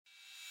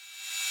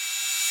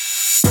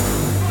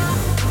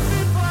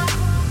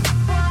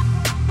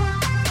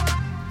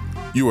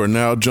You are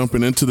now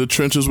jumping into the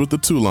trenches with the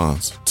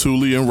Toulons,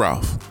 Thule and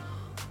Ralph,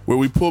 where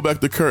we pull back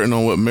the curtain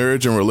on what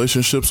marriage and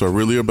relationships are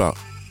really about.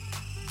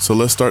 So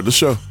let's start the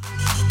show.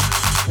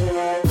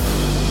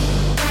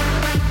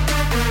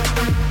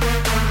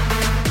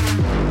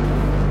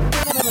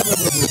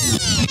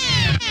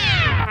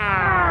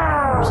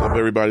 What's up,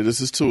 everybody? This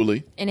is Thule.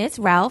 And it's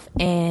Ralph,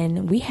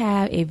 and we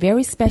have a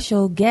very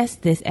special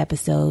guest this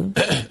episode.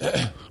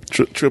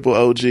 Triple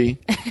OG.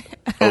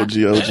 OG.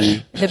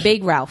 The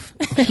big Ralph.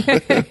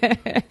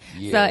 Yeah.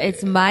 So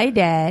it's my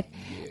dad,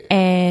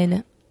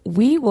 and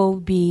we will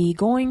be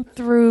going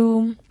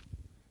through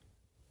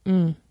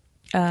a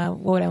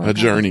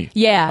journey.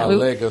 Yeah. A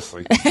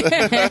legacy.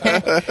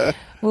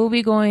 We'll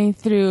be going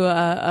through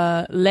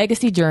a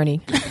legacy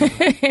journey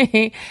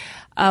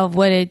of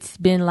what it's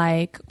been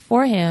like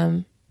for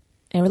him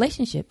in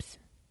relationships.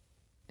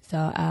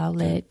 So I'll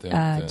let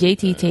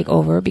JT take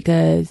over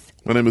because...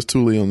 My name is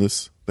Thule on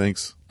this.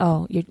 Thanks.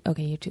 Oh, you're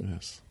too.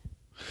 Yes.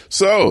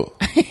 So...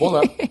 Hold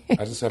up.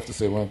 I just have to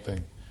say one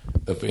thing.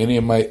 If any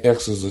of my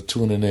exes are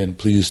tuning in,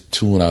 please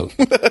tune out.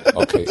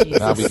 Okay,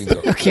 now we can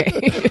go. Okay.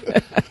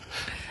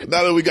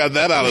 Now that we got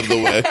that out of the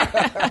way.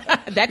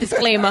 That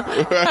disclaimer.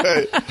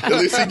 Right. At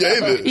least he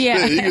gave it.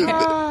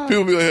 Yeah.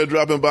 People be on here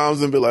dropping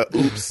bombs and be like,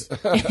 oops,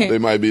 they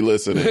might be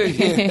listening.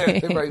 Yeah,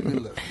 they might be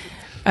listening.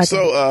 Okay.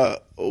 So,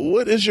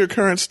 what is your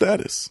current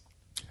status?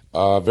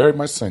 Very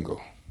much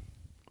single.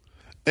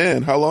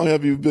 And how long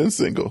have you been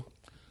single?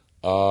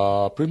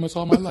 Pretty much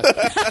all my life.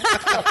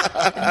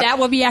 That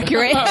would be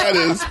accurate. That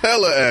is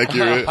hella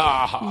accurate.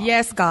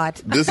 Yes,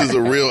 God. This is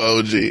a real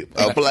OG.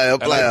 A player.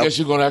 I guess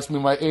you're going to ask me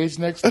my age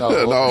next?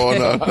 No.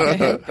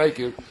 No. Thank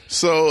you.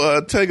 So,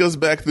 take us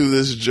back through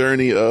this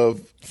journey of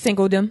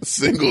Singledom,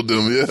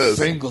 yes.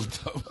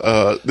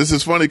 Singledom. This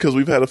is funny because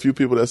we've had a few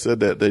people that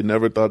said that they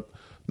never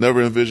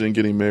envisioned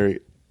getting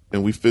married.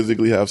 And we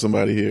physically have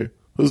somebody here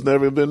who's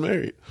never been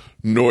married,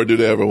 nor do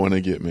they ever want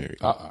to get married.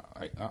 All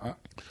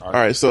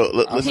right, so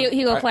let's...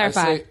 He will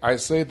clarify. I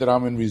say that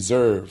I'm in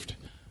reserved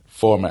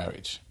for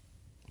marriage.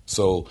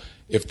 So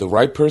if the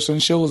right person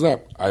shows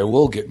up, I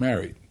will get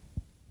married.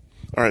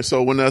 All right,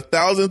 so when the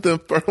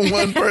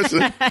 1,001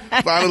 person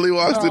finally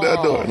walks through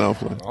that door... No, I'm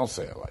playing. Don't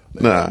say it like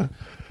that. Nah.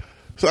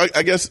 So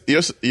I guess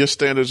your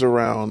standards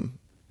around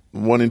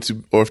wanting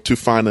to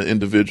find an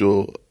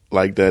individual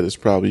like that is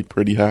probably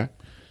pretty high.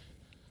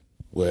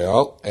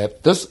 Well,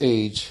 at this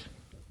age,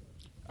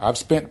 I've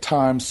spent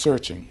time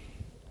searching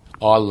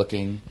or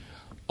looking,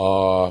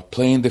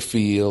 playing the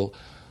field,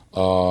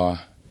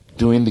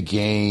 doing the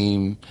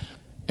game,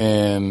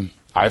 and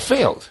I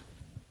failed.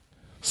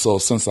 So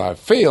since I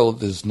failed,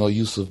 there's no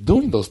use of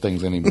doing those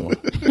things anymore.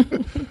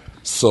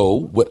 So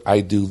what I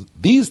do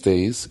these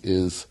days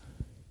is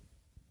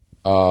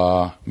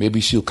maybe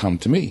she'll come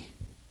to me.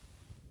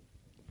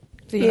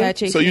 So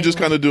you're just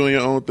kind of doing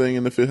your own thing,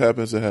 and if it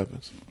happens, it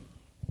happens.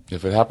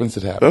 If it happens,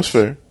 it happens. That's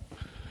fair.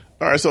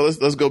 All right, so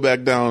let's go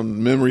back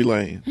down memory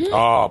lane.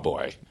 Oh,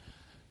 boy.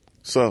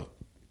 So.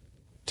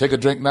 Take a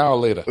drink now or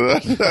later.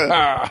 You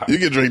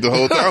can drink the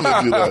whole time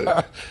if you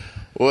like.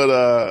 What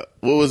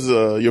was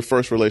your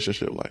first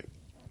relationship like?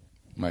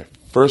 My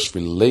first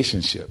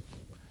relationship?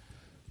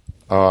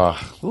 I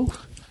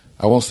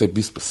won't say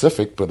be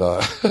specific,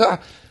 but...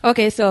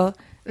 Okay, so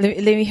let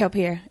me help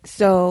here.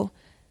 So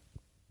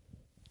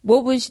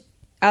what was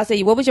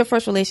your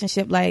first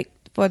relationship like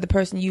for the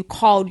person you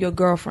called your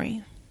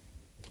girlfriend?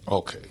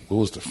 Okay, what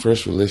was the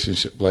first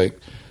relationship like?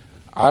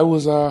 I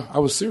was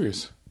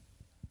serious.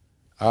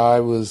 I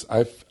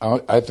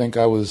think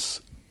I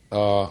was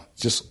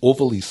just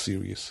overly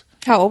serious.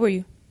 How old were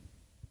you?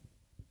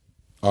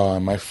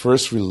 My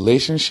first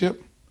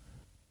relationship,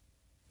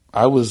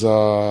 I was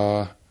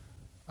I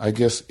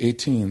guess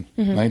 18,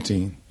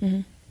 19.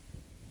 Mm-hmm.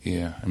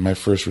 Yeah, and my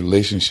first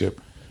relationship,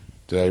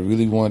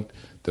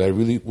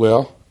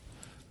 well,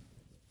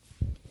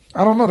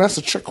 I don't know. That's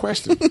a trick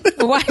question.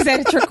 Why is that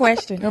a trick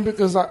question?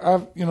 Because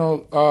I've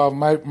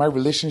my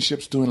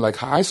relationships during like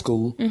high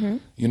school,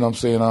 you know what I'm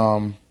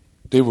saying?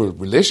 They were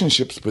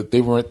relationships, but they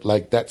weren't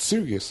like that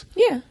serious.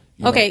 Yeah.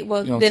 Okay.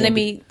 Well, then let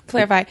me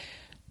clarify.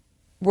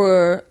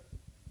 Were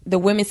the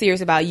women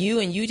serious about you,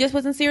 and you just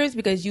wasn't serious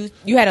because you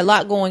had a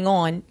lot going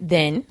on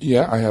then?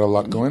 Yeah, I had a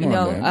lot going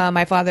on then.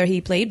 My father, he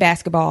played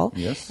basketball.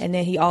 Yes. And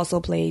then he also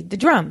played the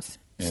drums.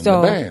 And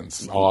the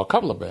bands, or a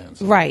couple of bands.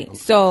 Right. Okay.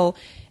 So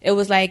it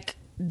was like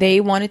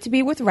they wanted to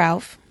be with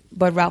Ralph,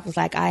 but Ralph was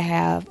like, I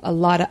have a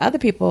lot of other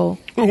people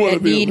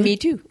that need me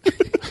too.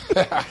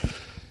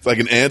 It's like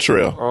an ant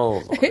trail.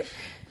 Oh,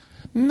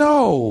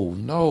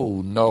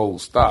 no.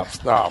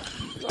 Stop.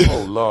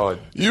 Oh, Lord.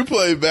 You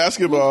played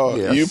basketball,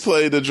 yes. You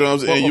played the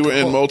drums, and you were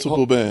in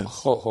multiple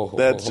bands.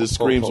 That just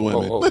screams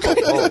women. Oh,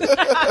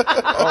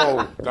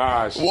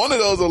 gosh. One of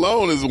those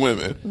alone is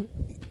women.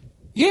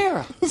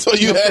 Yeah. So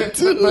you had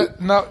to.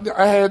 But no,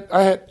 I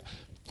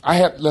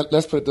had.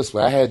 Let's put it this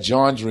way: I had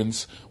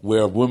genres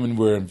where women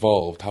were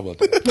involved. How about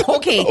that?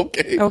 Okay.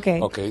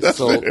 That's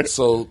fair.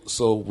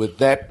 So with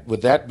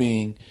that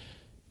being,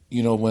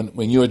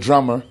 when you're a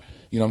drummer,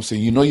 You know what I'm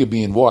saying? You know you're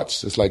being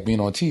watched. It's like being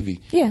on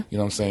TV. Yeah. You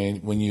know what I'm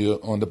saying? When you're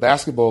on the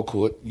basketball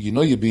court, you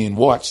know you're being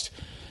watched.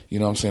 You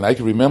know what I'm saying? I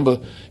can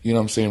remember, you know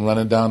what I'm saying,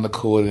 running down the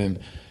court and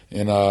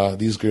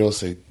these girls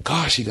say,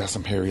 gosh, he got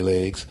some hairy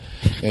legs.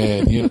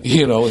 And,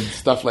 you know, and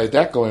stuff like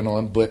that going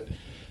on. But,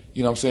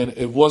 you know what I'm saying,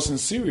 it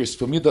wasn't serious.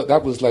 For me,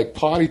 that was like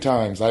party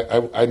times.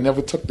 I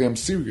never took them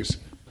serious.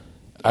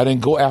 I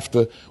didn't go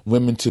after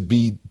women to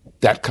be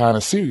that kind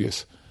of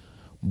serious.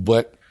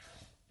 But,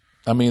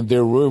 I mean,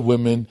 there were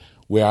women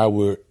where I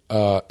were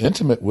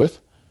intimate with,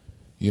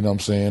 you know what I'm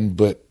saying?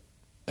 But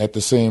at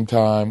the same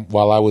time,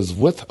 while I was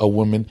with a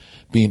woman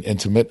being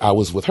intimate, I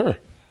was with her.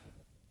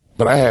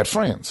 But I had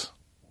friends.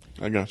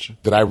 I got you.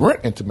 That I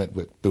weren't intimate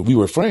with, but we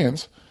were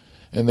friends.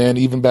 And then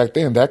even back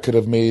then, that could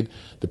have made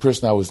the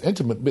person I was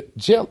intimate with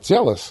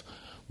jealous.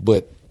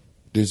 But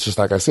it's just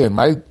like I said,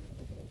 my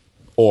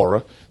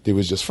aura, they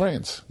was just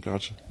friends.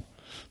 Gotcha.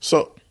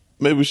 So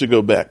maybe we should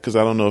go back because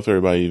I don't know if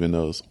everybody even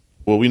knows.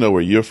 Well, we know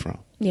where you're from.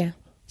 Yeah.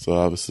 So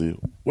obviously,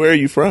 where are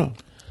you from?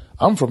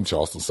 I'm from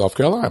Charleston, South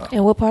Carolina.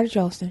 And what part of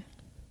Charleston?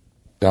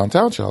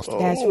 Downtown Charleston.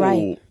 That's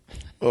right.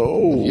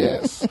 Oh.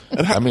 Yes.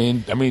 I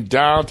mean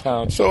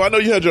downtown. So I know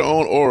you had your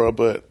own aura,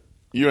 but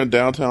you're in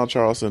downtown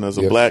Charleston as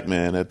a black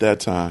man at that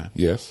time.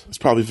 Yes. It's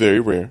probably very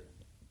rare.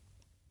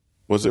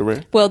 Was it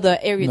rare? Well,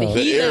 the area that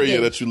The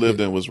area that you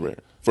lived in was rare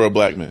for a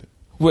black man.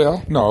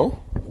 Well, no.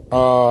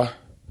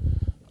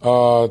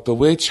 The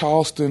way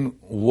Charleston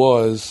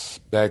was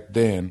back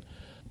then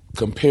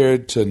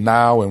compared to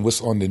now and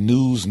what's on the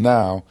news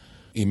now,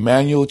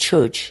 Emmanuel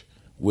Church,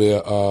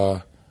 where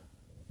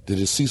the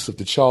decease of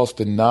the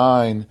Charleston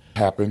 9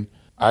 happened,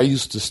 I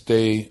used to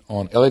stay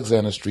on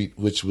Alexander Street,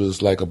 which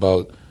was like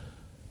about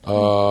like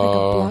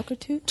a block or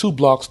two? 2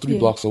 blocks, 3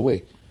 blocks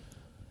away.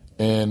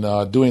 And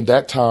during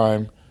that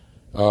time,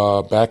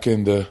 back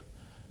in the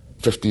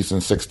 50s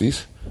and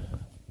 60s,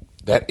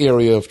 that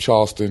area of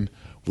Charleston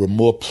were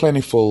more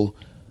plentiful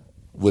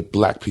with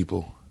black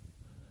people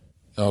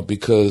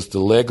because the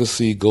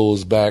legacy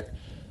goes back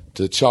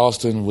to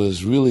Charleston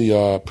was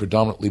really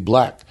predominantly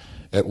black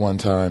at one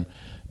time.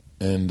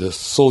 And the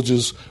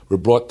soldiers were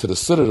brought to the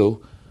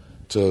Citadel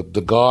to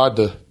guard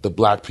the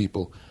black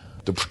people,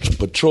 to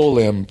patrol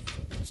them,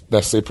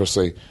 let's say per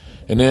se,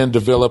 and then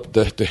develop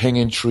the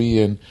hanging tree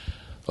and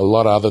a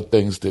lot of other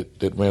things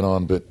that went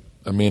on. But,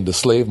 I mean, the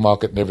slave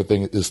market and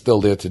everything is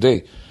still there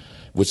today,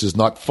 which is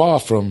not far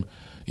from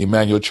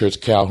Emmanuel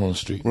Church, Calhoun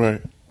Street.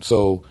 Right.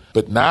 So,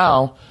 but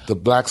now the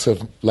blacks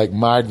have like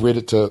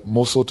migrated to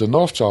more so to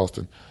North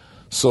Charleston.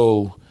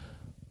 So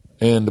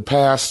in the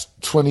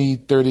past 20,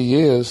 30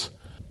 years,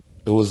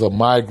 it was a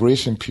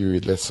migration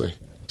period, let's say.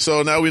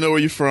 So now we know where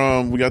you're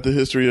from. We got the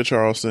history of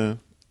Charleston.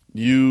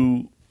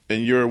 You,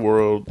 in your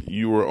world,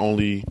 you were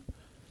only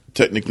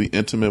technically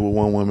intimate with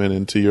one woman,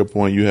 and to your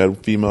point, you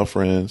had female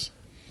friends,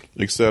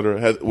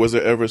 etc. Was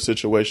there ever a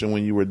situation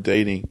when you were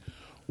dating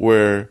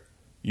where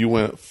you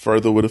went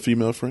further with a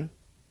female friend?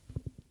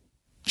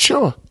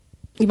 Sure.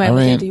 You might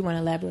want to. Do you want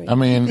to elaborate? I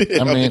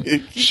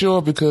mean,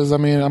 sure, because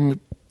I'm a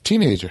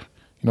teenager.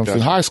 You know what I'm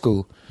saying? High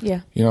school.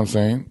 Yeah. You know what I'm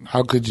saying?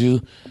 How could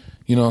you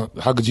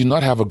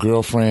not have a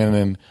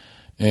girlfriend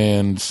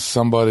and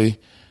somebody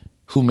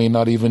who may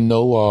not even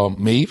know or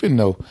may even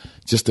know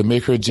just to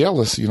make her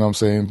jealous? You know what I'm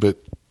saying?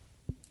 But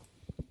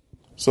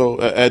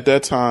so at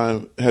that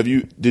time,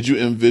 did you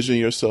envision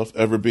yourself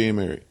ever being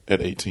married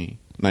at 18,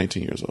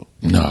 19 years old?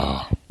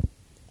 No.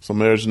 So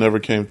marriage never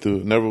came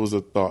through. Never was a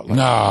thought.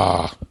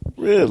 Nah.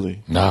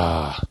 Really?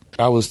 Nah.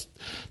 I was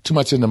too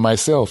much into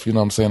myself, you know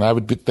what I'm saying? I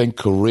would think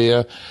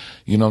career,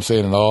 you know what I'm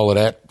saying, and all of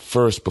that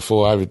first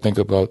before I would think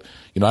about,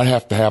 I'd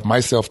have to have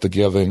myself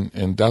together,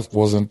 and that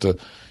wasn't,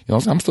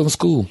 I'm still in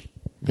school,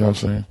 you know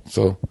what I'm saying?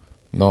 So,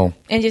 no.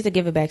 And just to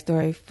give a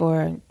backstory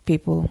for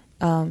people,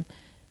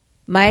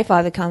 my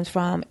father comes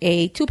from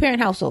a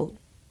 2-parent household.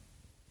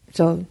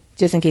 So,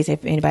 just in case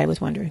if anybody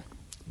was wondering.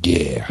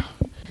 Yeah.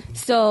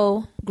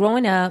 So,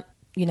 growing up,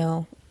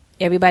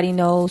 everybody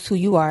knows who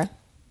you are,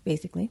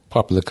 basically.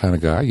 Popular kind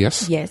of guy,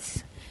 yes.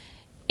 Yes.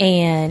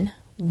 And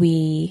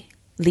we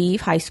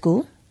leave high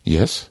school.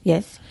 Yes.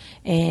 Yes.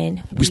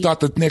 And we start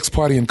the next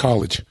party in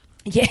college.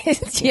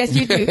 Yes, yes,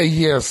 you do.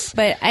 Yes.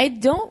 But I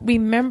don't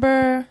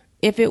remember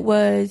if it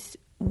was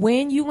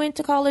when you went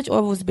to college or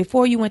it was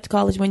before you went to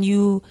college when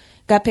you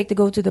got picked to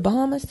go to the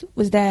Bahamas.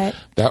 Was that?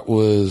 That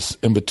was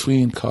in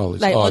between college.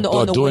 Like on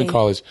the during way.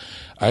 college.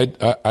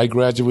 I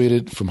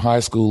graduated from high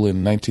school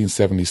in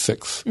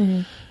 1976.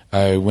 Mm-hmm.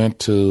 I went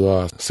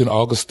to St.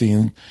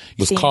 Augustine. It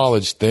was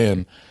college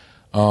then,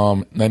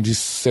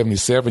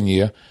 1977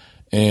 year.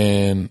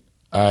 And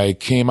I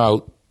came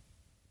out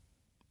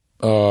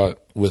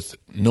with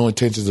no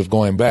intentions of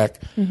going back.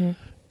 Mm-hmm.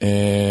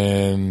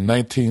 In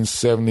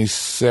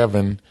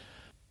 1977,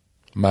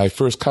 my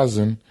first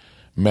cousin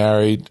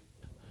married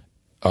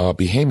a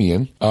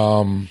Bahamian.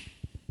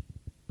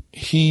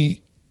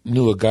 He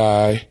knew a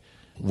guy,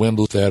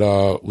 Wendell, that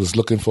was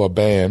looking for a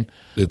band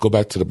to go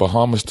back to the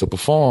Bahamas to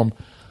perform,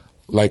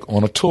 like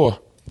on a tour.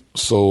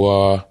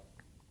 So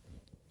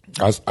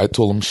I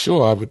told him,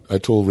 sure. I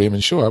told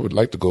Raymond, sure, I would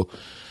like to go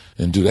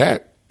and do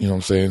that. You know what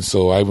I'm saying?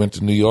 So I went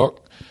to New York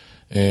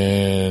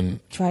and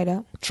Try it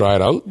out.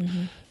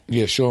 Mm-hmm.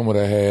 Yeah, show them what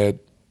I had.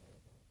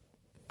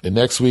 The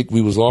next week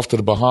we was off to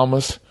the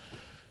Bahamas,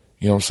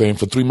 you know what I'm saying,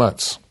 for 3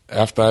 months.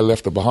 After I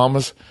left the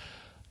Bahamas,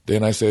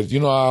 then I said,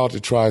 I ought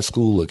to try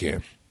school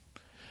again.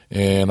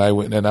 And I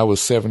went, and I was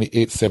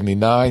 78,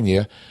 79,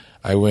 yeah.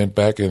 I went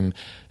back, and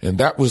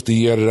that was the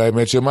year that I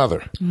met your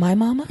mother. My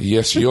mama?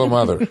 Yes, your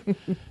mother.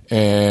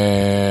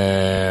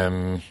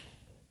 And,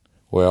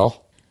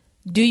 well.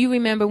 Do you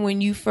remember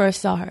when you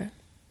first saw her?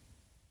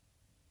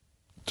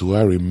 Do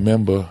I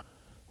remember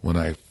when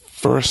I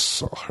first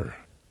saw her?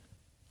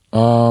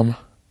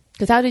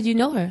 Because how did you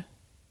know her?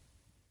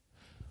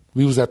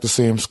 We was at the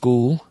same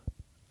school.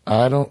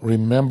 I don't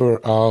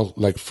remember our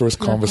first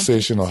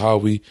conversation or how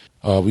we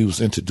was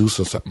introduced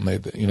or something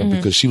like that,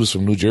 because she was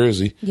from New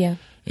Jersey. Yeah.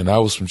 And I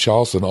was from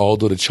Charleston.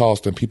 Although the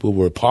Charleston people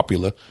were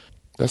popular,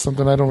 that's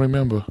something I don't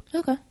remember.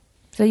 Okay.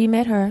 So you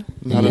met her.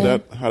 How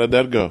did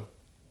that go?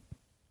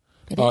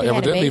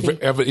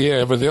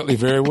 Evidently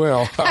very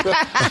well.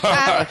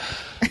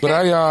 But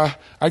I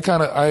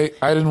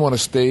didn't want to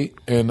stay,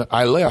 and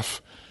I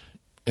left.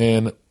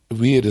 And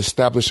we had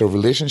established a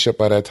relationship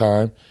by that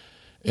time.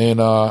 And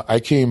I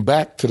came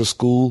back to the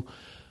school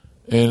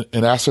and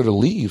asked her to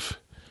leave.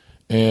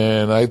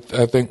 And I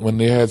think when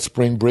they had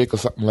spring break or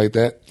something like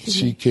that,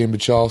 she came to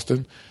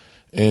Charleston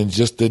and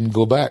just didn't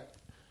go back.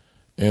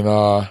 And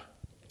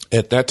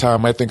at that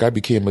time, I think I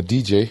became a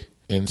DJ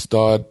and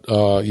started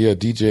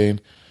DJing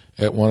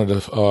at one of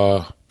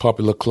the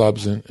popular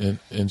clubs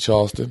in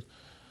Charleston.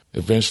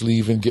 Eventually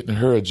even getting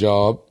her a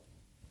job,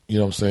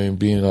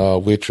 being a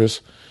waitress.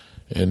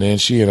 And then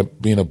she ended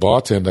up being a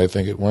bartender, I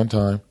think, at one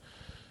time.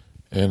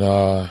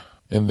 And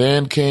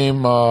then came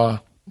my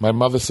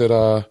mother said,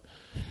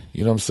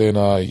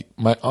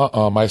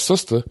 my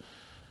sister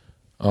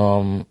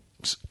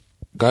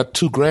got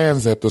 2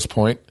 grands at this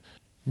point.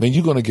 Man,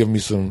 you're gonna give me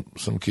some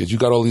kids. You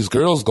got all these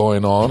girls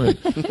going on, and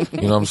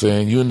you know what I'm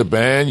saying. You in the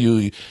band,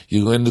 you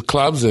in the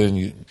clubs, and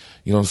you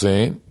know what I'm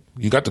saying.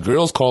 You got the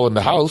girls calling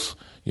the house.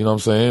 You know what I'm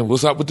saying.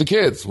 What's up with the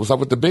kids? What's up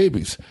with the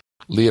babies?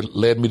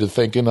 Led me to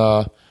thinking,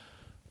 well,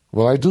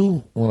 I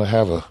do want to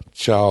have a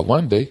child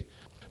one day.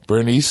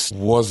 Bernice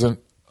wasn't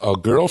a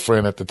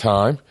girlfriend at the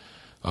time.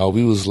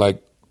 We was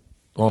like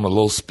on a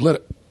little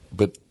split,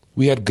 but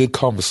we had good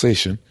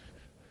conversation,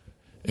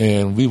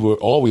 and we were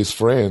always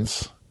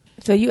friends.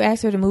 So you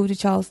asked her to move to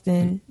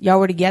Charleston. Y'all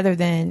were together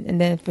then, and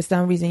then for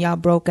some reason y'all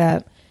broke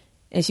up,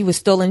 and she was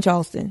still in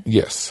Charleston?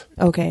 Yes.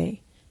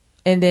 Okay.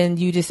 And then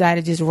you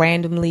decided just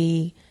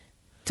randomly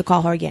to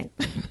call her again?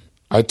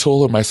 I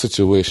told her my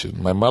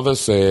situation. My mother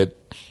said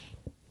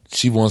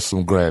she wants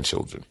some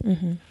grandchildren.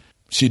 Mm-hmm.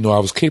 She knew I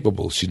was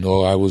capable. She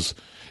knew I was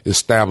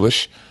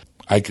established.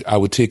 I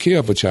would take care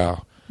of a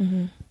child.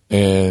 Mm-hmm.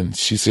 And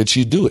she said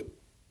she'd do it.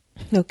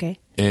 Okay.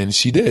 And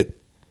she did.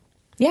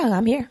 Yeah,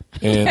 I'm here.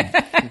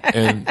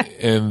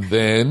 And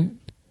then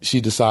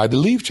she decided to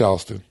leave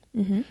Charleston.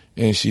 Mm-hmm.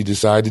 And she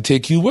decided to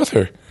take you with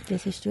her.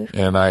 This is true.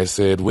 And I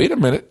said, wait a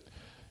minute.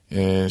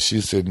 And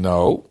she said,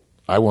 no,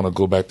 I want to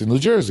go back to New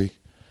Jersey.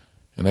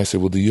 And I said,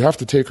 well, do you have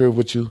to take her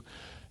with you?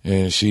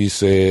 And she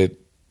said,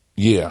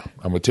 yeah,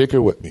 I'm going to take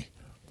her with me.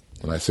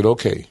 And I said,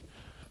 okay.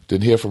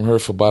 Didn't hear from her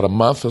for about a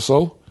month or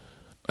so.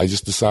 I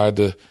just decided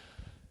to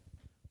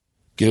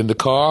get in the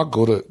car,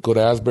 go to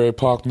Asbury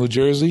Park, New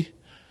Jersey,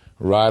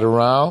 ride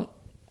around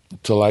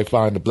till I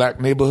find a black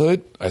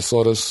neighborhood. I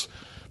saw this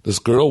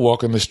girl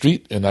walking the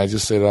street, and I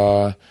just said,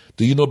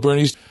 do you know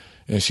Bernice?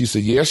 And she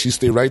said, yeah, she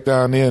stayed right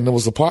down there, and there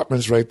was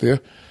apartments right there.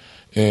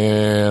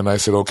 And I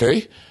said,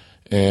 okay.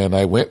 And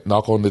I went,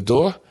 knocked on the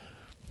door,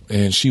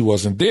 and she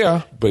wasn't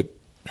there, but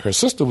her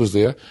sister was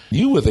there.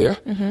 You were there.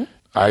 Mm-hmm.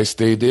 I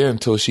stayed there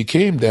until she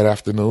came that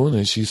afternoon,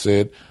 and she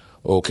said,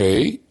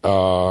 okay,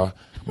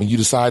 when you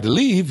decide to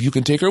leave, you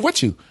can take her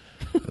with you.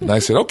 And I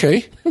said,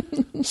 okay.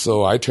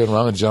 So I turned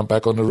around and jumped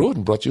back on the road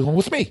and brought you home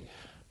with me.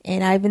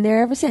 And I've been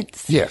there ever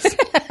since. Yes.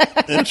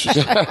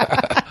 Interesting.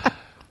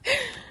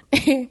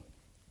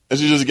 And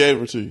she just gave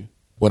her to you.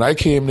 When I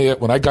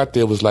got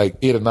there, it was like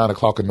 8 or 9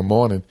 o'clock in the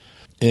morning.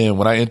 And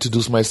when I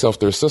introduced myself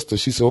to her sister,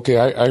 she said, okay,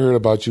 I heard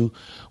about you,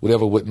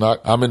 whatever,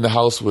 whatnot. I'm in the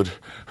house with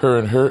her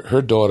and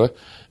her daughter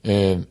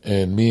and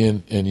me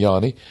and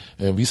Yanni.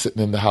 And we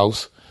sitting in the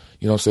house,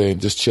 you know what I'm saying,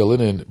 just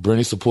chilling. And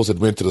Bernie supposed to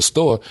went to the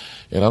store.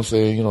 And I'm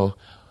saying,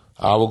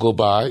 I will go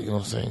by, you know what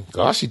I'm saying.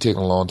 Gosh, she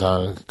taking a long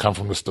time to come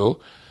from the store.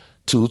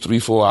 2, 3,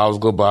 4 hours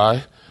go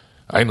by.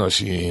 I know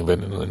she ain't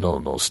been in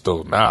no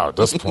store now at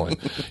this point.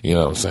 You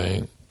know what I'm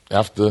saying.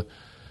 After,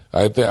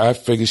 I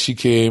figured she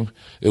came,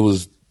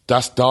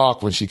 that's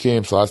dark when she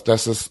came. So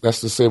that's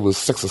to say it was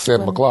 6 or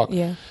 7 o'clock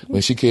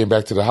when she came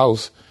back to the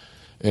house.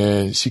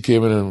 And she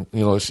came in and,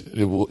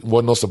 it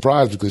wasn't no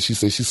surprise because she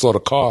said she saw the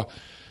car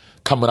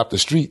coming up the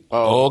street.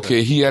 Oh,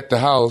 okay. He at the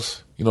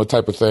house,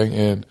 type of thing.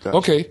 And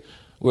okay,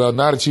 well,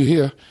 now that you're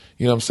here,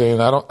 you know what I'm saying?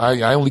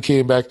 I only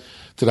came back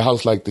to the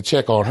house like to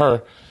check on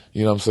her,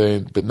 you know what I'm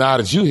saying? But now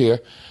that you're here,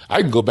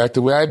 I can go back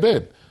to where I've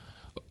been.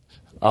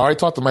 I already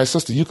talked to my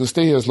sister. You can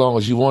stay here as long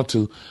as you want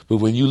to, but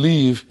when you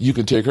leave, you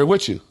can take her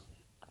with you.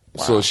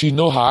 Wow. So she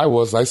know how I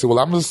was. I said, well,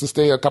 I'm just to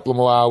stay a couple of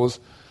more hours,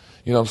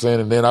 you know what I'm saying,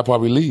 and then I'll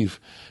probably leave.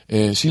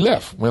 And she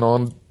left, went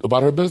on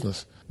about her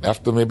business.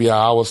 After maybe an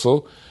hour or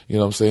so, you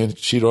know what I'm saying,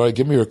 she'd already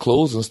given me her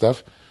clothes and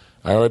stuff.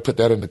 I already put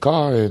that in the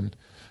car, and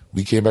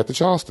we came back to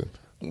Charleston.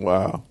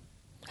 Wow.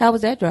 How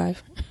was that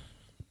drive?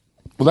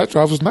 Well, that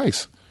drive was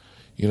nice,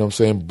 you know what I'm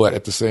saying, but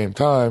at the same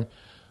time,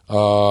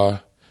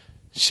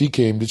 she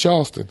came to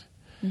Charleston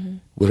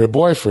with her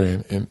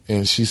boyfriend,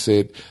 and she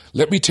said,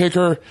 let me take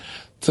her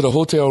to the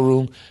hotel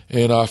room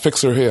and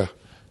fix her hair.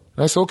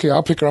 And I said, okay,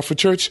 I'll pick her up for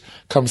church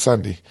come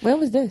Sunday. When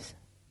was this?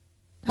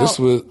 How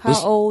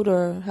old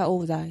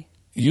was I?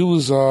 You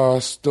was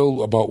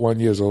still about 1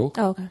 year old.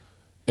 Oh, okay.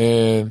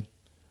 And,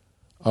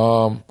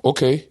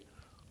 okay.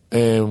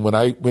 And when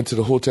I went to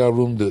the hotel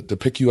room to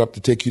pick you up to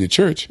take you to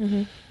church,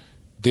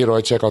 they'd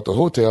already check out the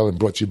hotel and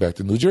brought you back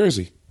to New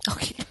Jersey.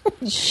 Okay.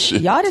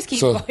 Y'all just keep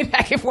going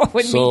back and forth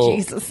with me,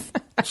 Jesus.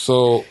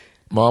 So,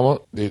 Mama,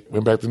 they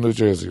went back to New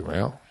Jersey.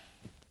 Well,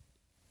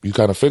 you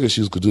kind of figured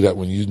she was going to do that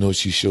when you know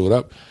she showed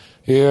up.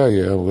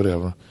 Yeah,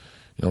 whatever.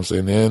 You know what I'm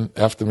saying? Then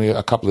after me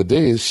a couple of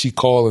days, she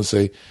called and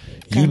say,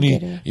 you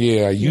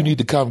need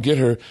to come get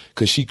her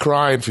because she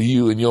crying for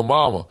you and your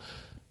mama.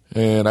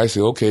 And I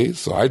said, okay.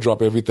 So I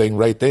dropped everything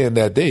right there in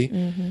that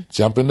day,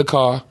 jumped in the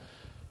car,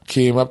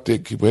 came up there,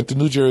 went to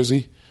New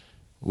Jersey.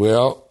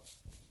 Well,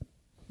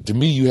 to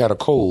me, you had a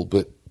cold,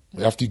 but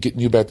after getting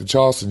you back to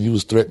Charleston, you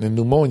was threatening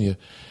pneumonia.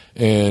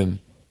 And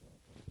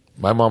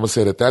my mama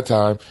said at that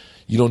time,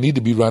 you don't need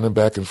to be running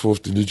back and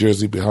forth to New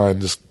Jersey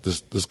behind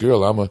this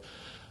girl. I'm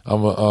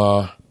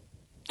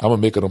gonna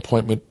make an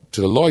appointment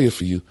to the lawyer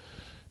for you.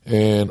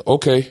 And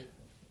okay,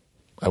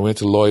 I went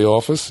to the lawyer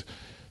office.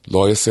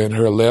 Lawyer sent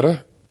her a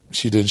letter.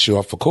 She didn't show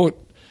up for court,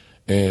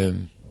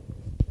 and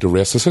the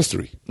rest is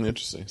history.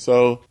 Interesting.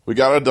 So we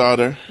got our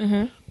daughter.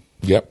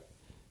 Yep.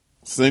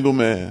 Single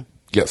man.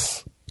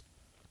 Yes.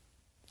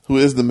 Who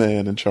is the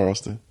man in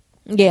Charleston?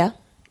 Yeah.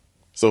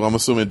 So I'm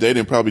assuming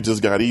dating probably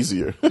just got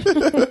easier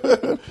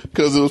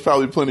because there was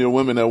probably plenty of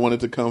women that wanted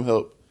to come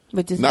help,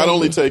 not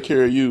only take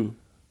care of you,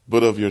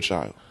 but of your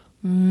child.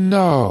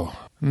 No,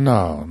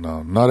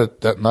 not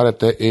at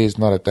that age,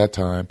 not at that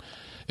time.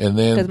 And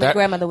then my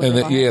grandmother was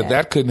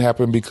that couldn't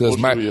happen because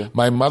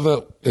my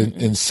mother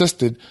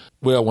insisted.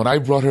 Well, when I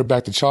brought her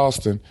back to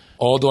Charleston,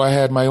 although I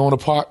had my own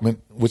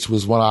apartment, which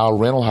was one of our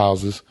rental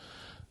houses,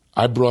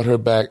 I brought her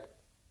back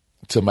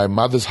to my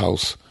mother's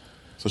house.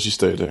 So she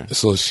stayed there.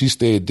 So she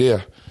stayed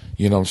there.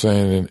 You know what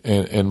I'm saying?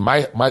 And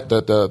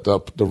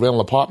the rental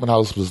apartment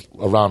house was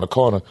around the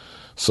corner.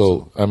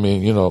 So I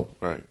mean, you know,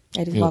 right.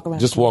 I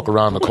just walk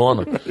around the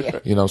corner. Yeah.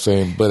 You know what I'm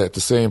saying? But at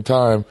the same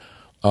time,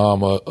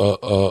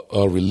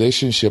 a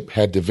relationship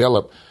had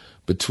developed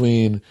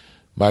between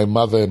my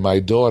mother and my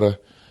daughter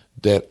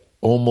that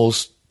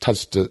almost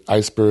touched the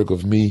iceberg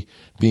of me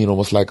being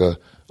almost like a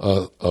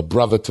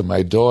brother to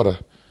my daughter.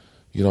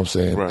 You know what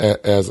I'm saying?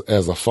 Right.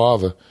 As a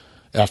father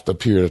after a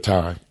period of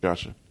time.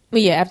 Gotcha.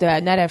 Well, yeah, after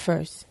that, not at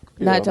first.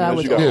 Not until I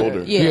was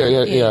older.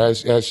 Yeah.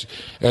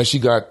 As she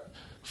got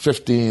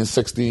 15,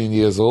 16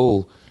 years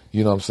old,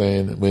 you know what I'm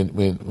saying,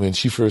 when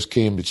she first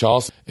came to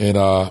Charleston, and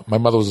my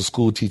mother was a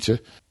school teacher,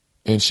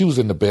 and she was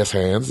in the best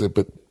hands,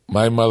 but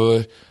my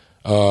mother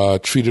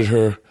treated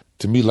her,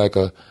 to me, like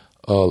a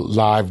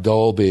live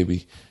doll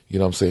baby. You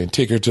know what I'm saying?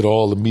 Take her to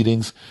all the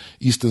meetings,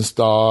 Eastern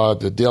Star,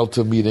 the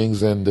Delta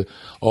meetings, and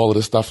all of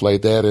the stuff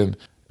like that. And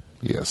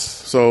yes.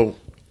 So,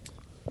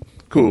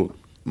 cool.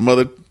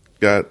 Mother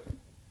got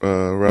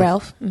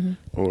Ralph.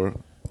 Or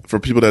for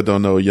people that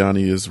don't know,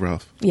 Yanni is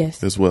Ralph.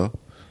 Yes. As well.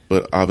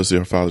 But obviously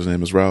her father's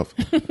name is Ralph.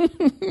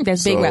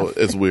 That's Big Ralph.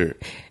 So it's weird.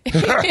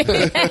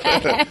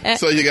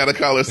 So you got to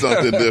call her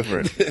something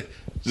different.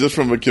 Just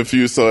from a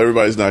confused, so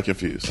everybody's not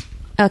confused.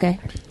 Okay.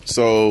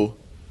 So,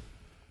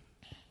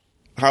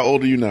 how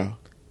old are you now?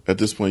 At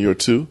this point, you're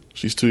 2?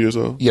 She's 2 years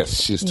old? Yes,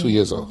 she's 2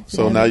 years old.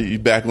 So now you're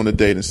back on the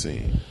dating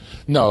scene.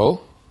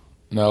 No.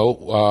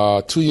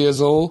 2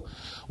 years old.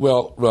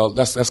 Well,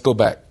 let's go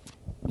back.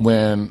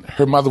 When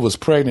her mother was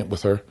pregnant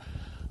with her,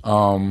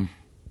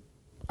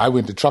 I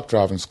went to truck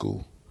driving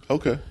school.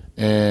 Okay.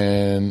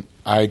 And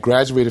I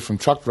graduated from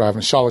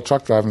Charlotte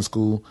truck driving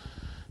school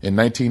in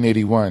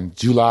 1981,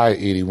 July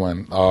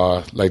 81,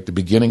 like the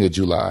beginning of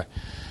July.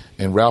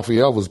 And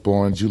Raphael was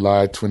born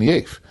July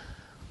 28th.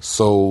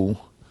 So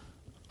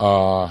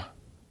I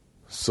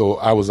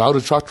was out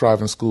of truck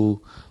driving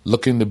school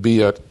looking to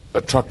be a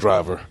truck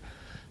driver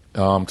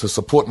to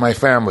support my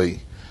family.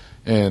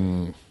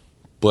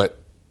 But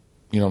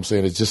you know what I'm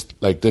saying, it just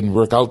like didn't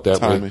work out that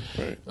Timing,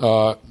 way.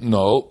 Right.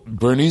 No,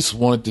 Bernice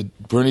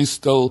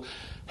still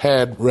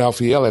had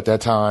Raphael at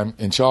that time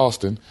in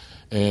Charleston,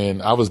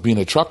 and I was being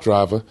a truck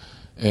driver,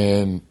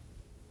 and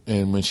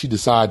when she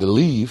decided to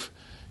leave,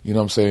 you know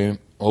what I'm saying,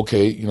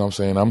 okay, you know what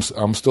I'm saying,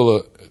 I'm still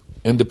a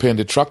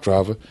independent truck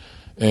driver,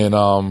 and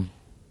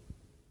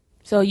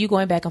so you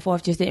going back and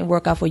forth just didn't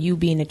work out for you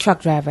being a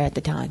truck driver at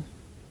the time.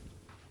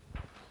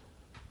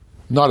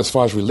 Not as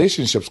far as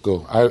relationships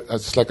go.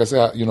 Just like I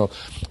said, you know,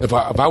 if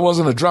I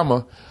wasn't a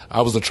drummer,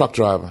 I was a truck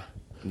driver.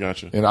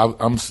 Gotcha. And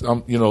I'm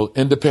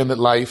independent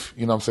life.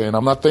 You know what I'm saying?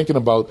 I'm not thinking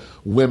about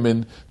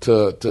women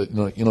to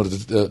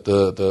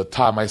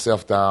tie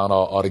myself down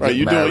or to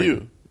get married.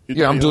 Doing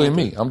you. I'm doing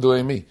me. I'm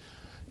doing me. You know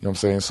what I'm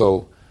saying?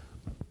 So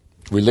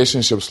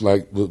relationships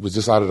was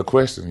just out of the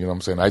question. You know what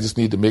I'm saying? I just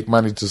need to make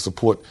money to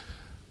support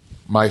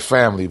my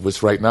family,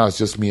 which right now is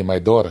just me and my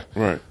daughter.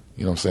 Right.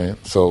 You know what I'm saying?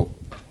 So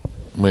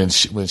when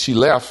she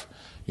left,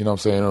 you know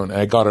what I'm saying, and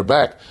I got her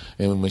back,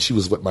 and when she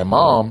was with my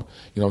mom,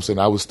 you know what I'm saying,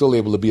 I was still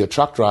able to be a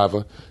truck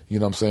driver, you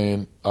know what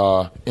I'm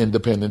saying,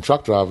 independent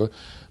truck driver,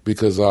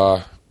 because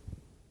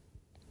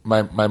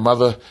my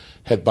mother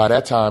by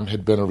that time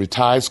had been a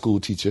retired school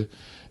teacher.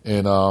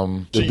 And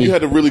so you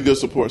had a really good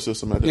support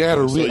system at that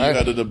time. So you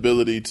had an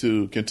ability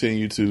to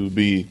continue to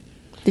be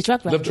the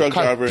truck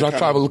driver.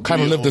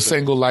 Kind of lived a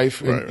single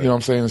life, and, right. You know what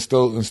I'm saying, and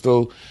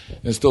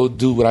still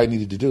do what I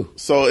needed to do.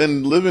 So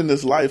in living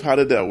this life, how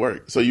did that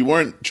work? So you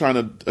weren't trying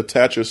to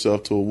attach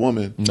yourself to a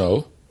woman.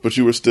 No. But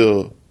you were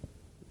still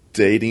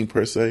dating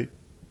per se?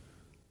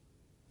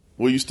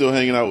 Were you still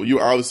hanging out? You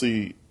were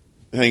obviously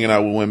hanging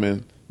out with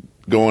women,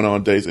 going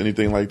on dates,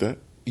 anything like that?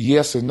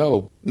 Yes and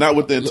no. Not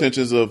with the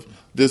intentions of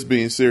this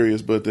being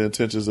serious, but the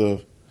intentions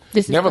of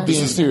never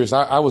being serious.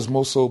 I was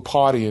more so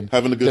partying,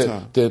 having a good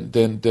time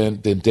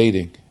than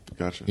dating.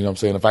 Gotcha. You know what I'm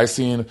saying? If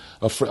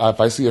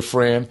I see a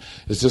friend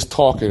is just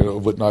talking or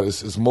whatnot,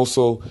 it's more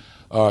so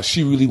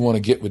she really want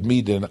to get with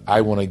me than I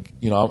want to.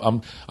 You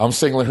know, I'm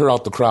singling her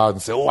out the crowd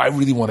and say, oh, I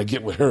really want to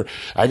get with her.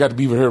 I got to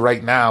be with her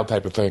right now,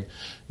 type of thing.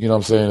 You know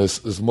what I'm saying?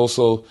 It's more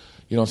so.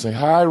 You know what I'm saying?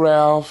 Hi,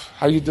 Ralph.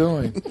 How you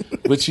doing?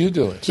 What you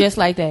doing? Just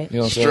like that. You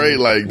know what I'm Straight saying?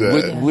 like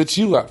that. What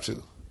you up to? You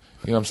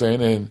know what I'm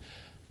saying? And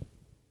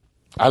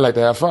I like to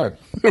have fun.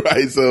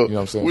 Right. So you know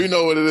what I'm saying? We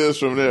know what it is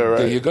from there, right?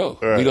 There you go.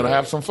 Right, We're going to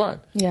have some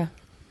fun. Yeah.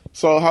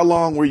 So how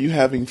long were you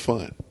having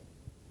fun?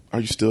 Are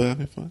you still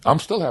having fun? I'm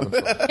still having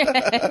fun.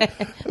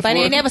 But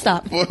it never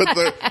stopped.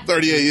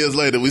 38 years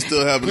later, we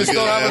still having a good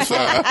ass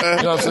time.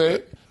 You know what I'm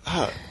saying?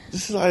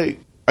 This is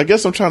like, I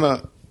guess I'm trying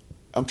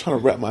to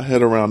wrap my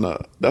head around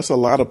that's a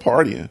lot of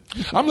partying.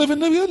 I'm living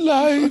the good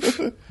life.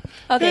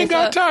 Okay, Ain't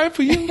got time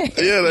for you.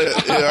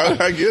 Yeah,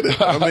 I get it.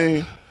 I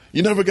mean,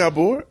 you never got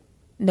bored?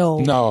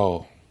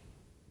 No.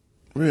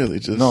 Really?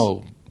 Just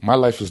no. My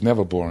life was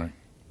never boring.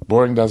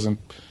 Boring doesn't.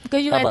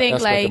 Because you gotta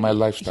think like my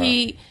lifestyle.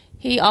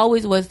 He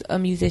always was a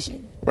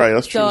musician. Right,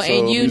 that's true. So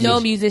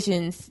and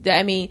musicians.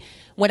 I mean,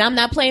 when I'm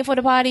not playing for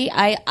the party,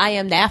 I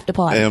am the after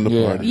party. I am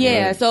the party.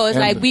 Yeah, right. so it's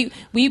like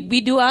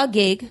we do our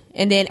gig,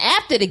 and then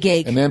after the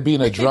gig, and then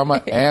being a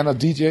drummer and a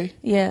DJ.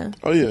 Yeah.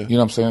 Oh yeah. You know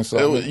what I'm saying?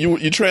 So you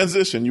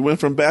transitioned. You went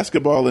from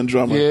basketball and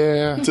drummer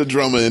to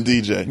drummer and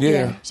DJ.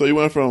 Yeah. So you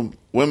went from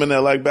women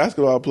that like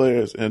basketball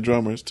players and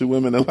drummers to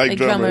women that like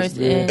drummers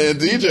and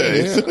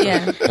DJs.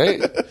 Yeah.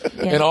 Hey.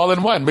 And all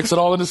in one. Mix it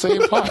all in the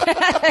same pot.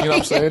 You know what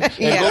I'm saying?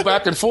 And go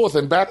back and forth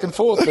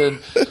and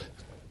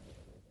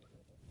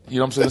you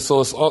know what I'm saying?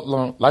 So it's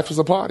life is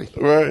a party.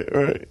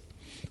 Right.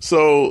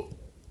 So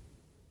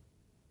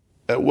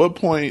at what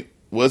point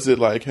was it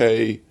like,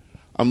 hey,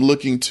 I'm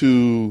looking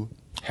to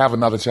have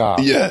another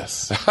child?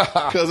 Yes.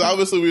 Because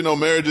obviously we know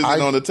marriage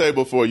isn't on the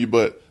table for you,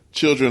 but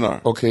children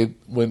are. Okay,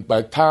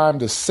 by the time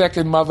the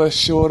second mother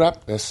showed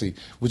up, let's see.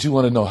 Would you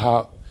want to know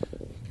how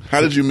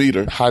did you meet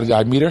her? How did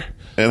I meet her?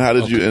 And how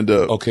did you end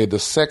up? Okay, the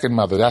second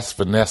mother, that's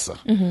Vanessa.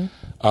 Mm-hmm.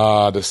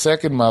 The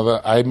second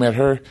mother, I met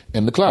her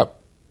in the club.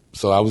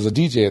 So I was a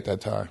DJ at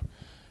that time.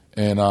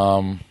 And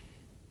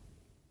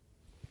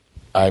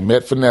I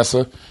met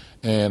Vanessa,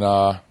 and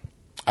I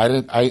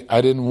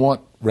didn't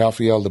want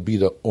Raphael to be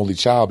the only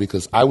child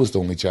because I was the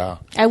only child.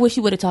 I wish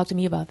you would have talked to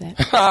me about that.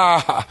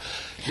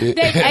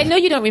 I know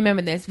you don't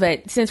remember this,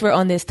 but since we're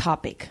on this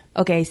topic,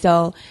 okay,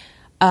 so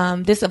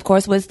this, of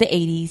course, was the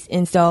 80s,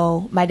 and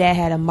so my dad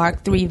had a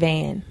Mark III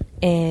van,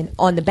 and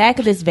on the back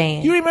of this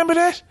van... You remember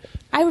that?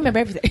 I remember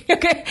everything,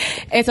 okay?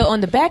 And so on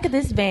the back of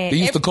this van... They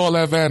used to call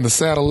that van the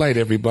satellite,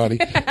 everybody.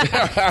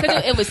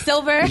 It was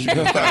silver. And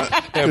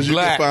black. You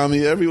can find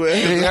me everywhere.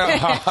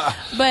 Yeah.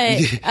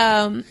 But...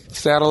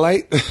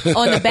 satellite?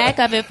 on the back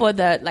of it for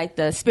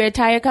the spare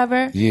tire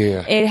cover,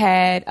 it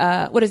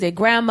had,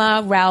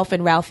 Grandma, Ralph,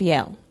 and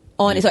Raphael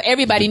on it. So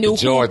everybody knew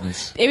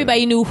Jordans.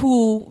 Everybody knew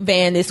who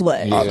van this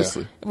was. Yeah.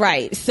 Obviously.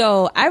 Right.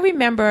 So I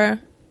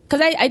remember...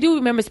 Because I do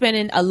remember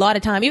spending a lot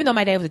of time, even though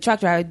my dad was a truck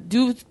driver, I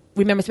do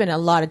remember spending a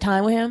lot of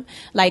time with him.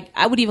 Like,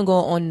 I would even go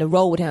on the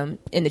road with him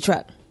in the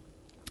truck.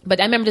 But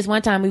I remember this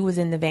one time we was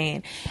in the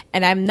van,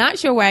 and I'm not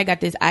sure where I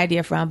got this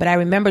idea from, but I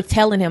remember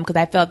telling him, because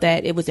I felt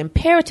that it was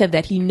imperative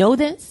that he know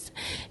this.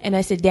 And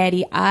I said,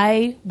 Daddy,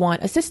 I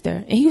want a sister.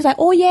 And he was like,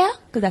 oh, yeah?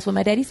 Because that's what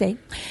my daddy say.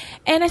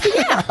 And I said,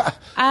 yeah,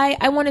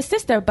 I want a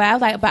sister. But I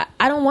was like, but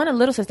I don't want a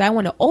little sister. I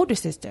want an older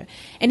sister.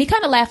 And he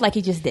kind of laughed like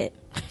he just did.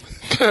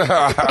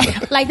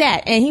 Like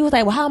that. And he was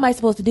like, well, how am I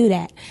supposed to do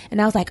that?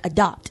 And I was like,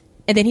 adopt.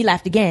 And then he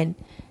laughed again.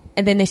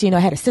 And then next thing you know,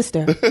 I had a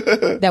sister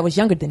that was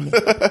younger than me.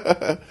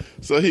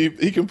 So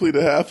he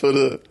completed half of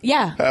the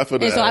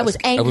and so I was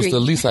angry. That was the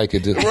least I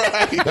could do.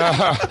 Right.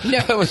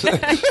 No. Was, for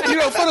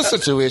the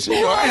situation,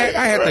 I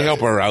had to help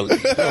her out. You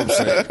know what I'm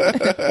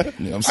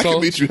saying? I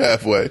can meet you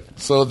halfway.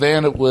 So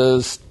then it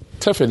was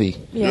Tiffany.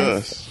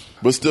 Yes.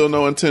 But still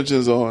no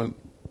intentions on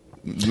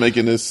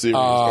making this serious.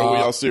 Or were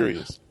y'all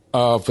serious?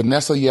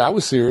 Vanessa, I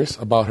was serious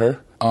about her.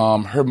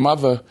 Her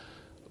mother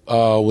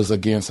was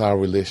against our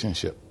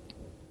relationship.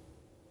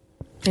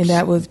 And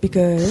that was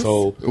because...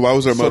 So why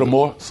was her mother?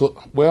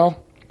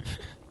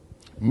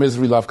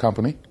 Misery Love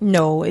Company.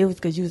 No, it was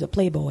because you was a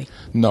playboy.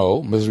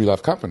 No, Misery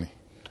Love Company.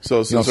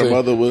 So since her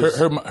mother was...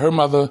 Her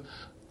mother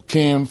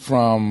came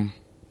from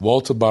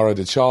Walterboro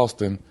to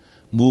Charleston,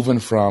 moving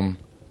from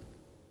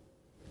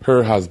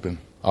her husband.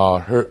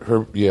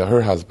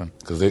 Her husband,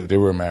 because they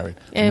were married.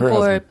 And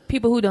for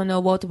people who don't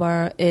know,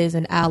 Walterboro is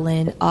an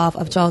island off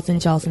of Charleston.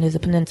 Charleston is a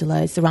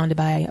peninsula. It's surrounded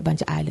by a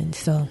bunch of islands.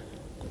 So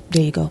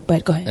there you go.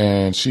 But go ahead.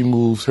 And she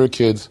moved her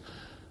kids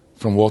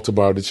from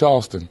Walterboro to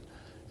Charleston.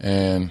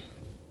 And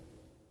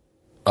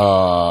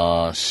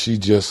she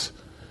just,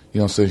 she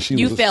was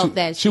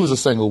a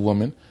single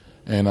woman.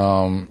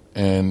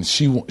 And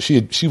she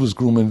was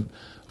grooming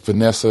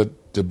Vanessa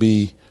to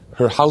be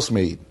her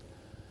housemaid.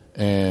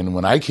 And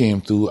when I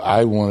came through,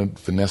 I wanted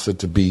Vanessa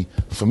to be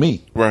for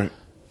me. Right.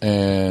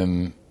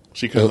 And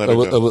she couldn't let it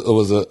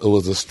go. It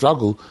was a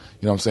struggle,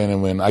 you know what I'm saying?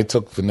 And when I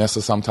took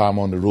Vanessa sometime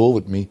on the road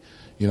with me,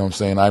 you know what I'm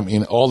saying? I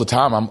mean, all the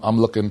time I'm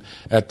looking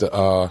at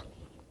the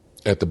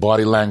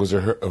body language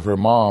of her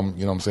mom,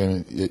 you know what I'm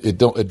saying? It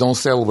don't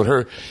settle with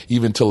her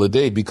even till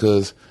today,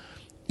 because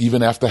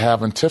even after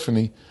having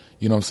Tiffany,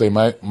 you know what I'm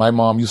saying, my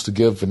mom used to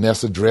give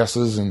Vanessa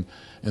dresses and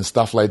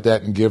stuff like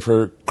that, and give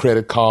her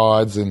credit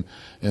cards and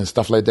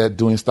stuff like that,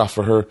 doing stuff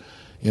for her,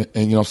 and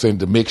you know what I'm saying,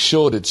 to make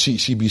sure that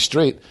she be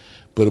straight.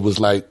 But it was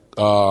like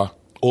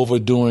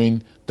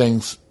overdoing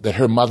things that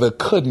her mother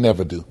could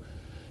never do.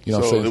 You know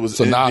what I'm saying? It was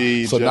so now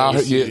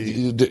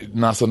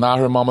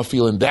her mama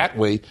feeling that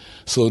way.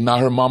 So now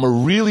her mama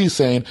really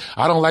saying,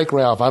 I don't like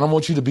Ralph. I don't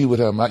want you to be with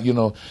him.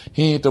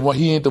 He ain't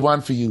the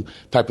one for you,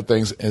 type of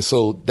things. And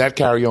so that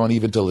carry on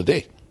even till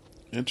today.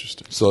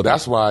 Interesting. So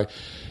that's why,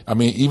 I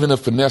mean, even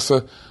if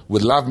Vanessa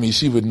would love me,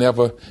 she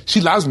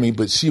loves me,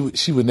 but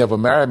she would never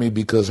marry me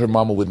because her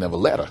mama would never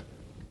let her.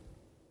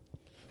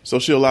 So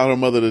she allowed her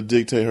mother to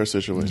dictate her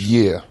situation?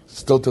 Yeah,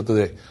 still till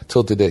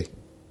today.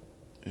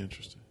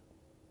 Interesting.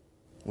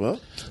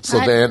 Well,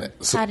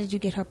 how did you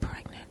get her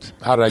pregnant?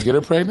 How did I get her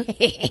pregnant?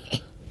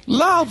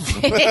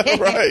 Love.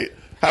 Right.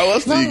 How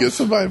else do you get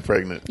somebody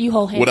pregnant? You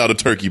hold hands. Without a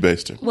turkey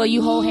baster. Well,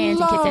 you hold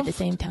hands and kiss at the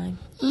same time.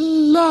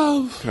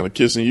 Love. What kind of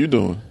kissing you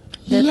doing?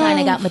 The kind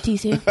that got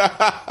Matisse here.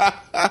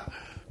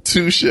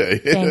 Touche.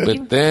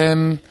 But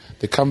then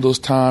there come those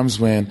times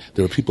when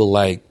there were people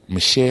like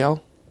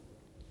Michelle.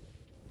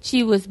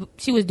 She was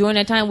during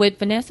that time with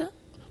Vanessa?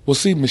 Well,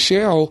 see,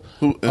 Michelle.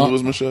 Who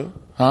was Michelle?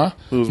 Huh?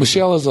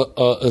 Michelle is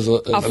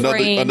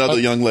another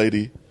young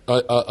lady.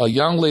 A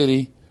young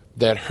lady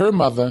that her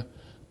mother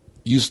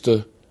used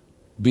to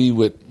be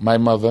with my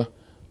mother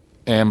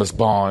and Miss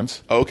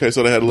Barnes. Okay,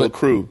 so they had a little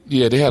crew.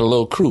 Yeah, they had a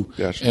little crew.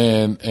 Gotcha.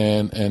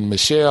 And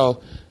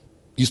Michelle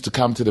used to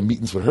come to the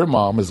meetings with her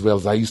mom, as well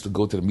as I used to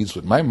go to the meetings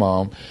with my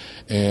mom.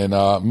 And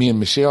me and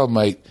Michelle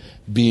might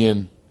be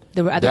in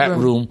that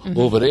room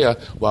over there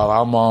while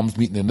our mom's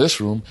meeting in this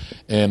room.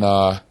 And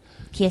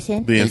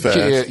kissing, being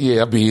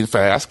fast, being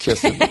fast,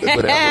 kissing,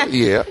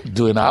 whatever,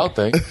 doing our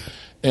thing.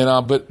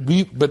 And but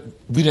we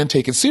didn't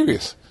take it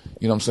serious,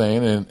 you know what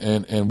I'm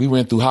saying? And we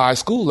went through high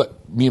school.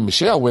 Me and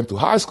Michelle went through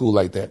high school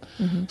like that.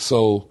 Mm-hmm.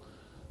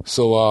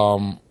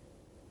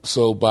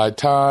 So by the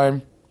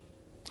time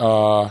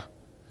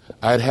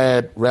I'd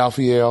had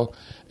Raphael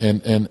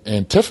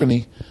and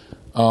Tiffany,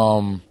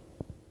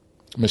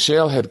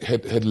 Michelle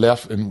had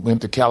left and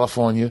went to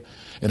California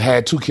and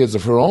had 2 kids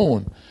of her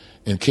own,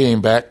 and came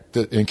back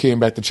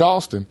to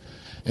Charleston.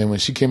 And when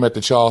she came back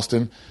to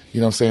Charleston, you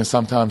know what I'm saying,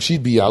 sometimes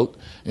she'd be out,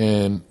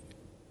 and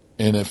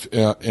if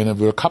there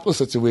were a couple of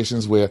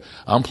situations where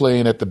I'm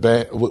playing at the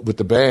band with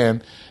the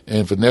band,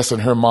 and Vanessa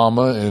and her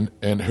mama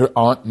and her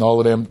aunt and all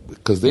of them,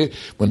 because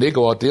when they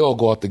go out, they all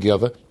go out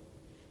together.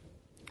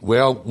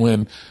 Well,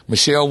 when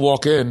Michelle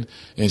walk in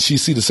and she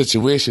see the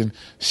situation,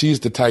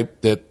 she's the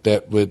type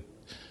that would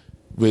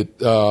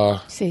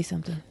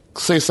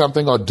say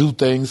something or do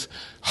things,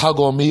 hug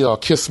on me or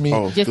kiss me.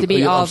 Oh, just to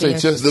be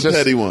obvious. Just the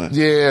petty one.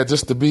 Yeah,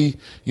 just to be,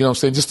 you know what I'm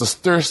saying, just to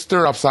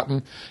stir up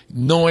something,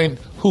 knowing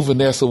who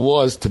Vanessa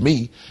was to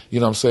me, you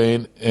know what I'm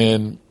saying?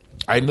 And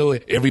I know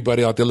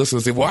everybody out there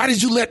listening say, why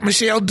did you let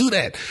Michelle do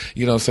that?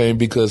 You know what I'm saying?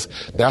 Because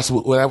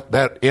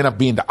that ended up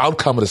being the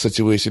outcome of the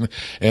situation.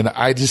 And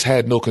I just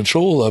had no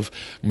control of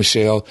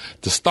Michelle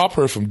to stop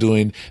her from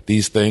doing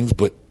these things.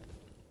 But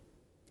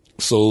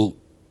so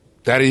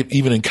that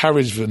even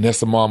encouraged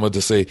Vanessa mama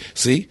to say,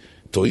 see,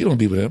 told you don't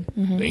be with him.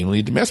 Mm-hmm. They don't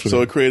need to mess with him.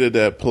 So it created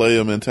that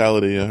player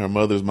mentality in her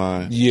mother's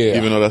mind. Yeah.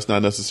 Even though that's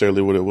not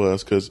necessarily what it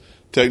was, because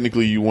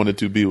technically you wanted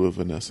to be with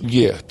Vanessa.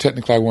 Yeah,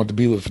 technically I wanted to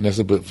be with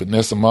Vanessa, but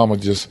Vanessa mama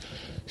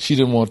she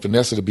didn't want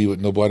Vanessa to be with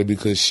nobody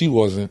because she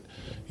wasn't,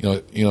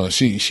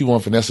 she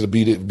wanted Vanessa to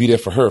be there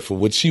for her, for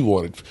what she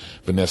wanted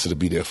Vanessa to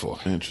be there for.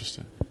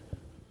 Interesting.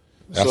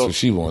 That's what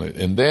she wanted.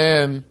 And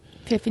then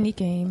Tiffany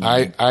came.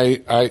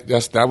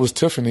 That was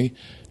Tiffany.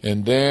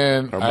 And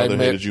then her mother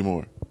hated you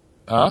more.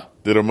 Huh?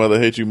 Did her mother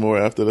hate you more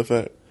after the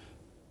fact?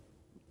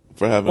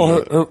 For having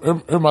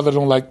her mother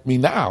don't like me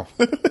now.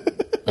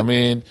 I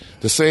mean,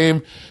 the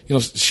same,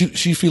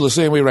 she feel the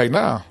same way right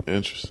now.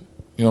 Interesting.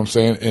 You know what I'm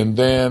saying? And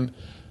then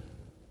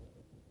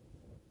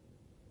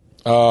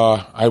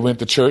I went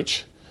to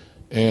church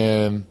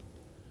and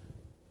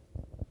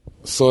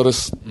saw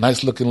this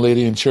nice looking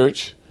lady in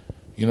church,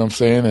 you know what I'm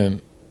saying?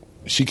 And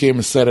she came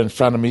and sat in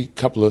front of me, a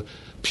couple of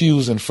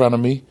pews in front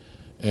of me.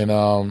 And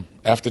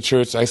after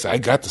church, I said, I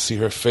got to see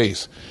her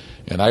face.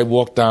 And I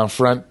walked down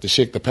front to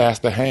shake the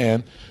pastor's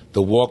hand,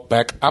 to walk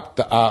back up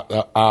the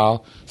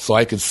aisle so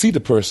I could see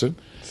the person.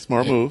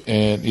 Smart move.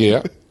 And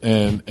yeah,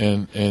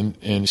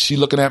 and she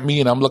looking at me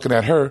and I'm looking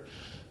at her,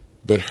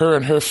 but her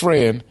and her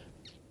friend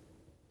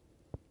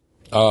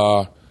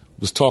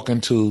was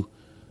talking to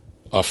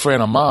a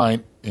friend of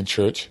mine in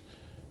church,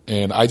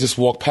 and I just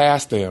walked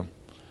past them.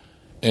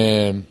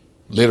 And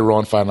later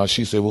on, found out,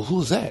 she said, "Well,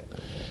 who's that?"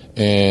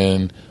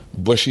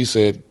 But she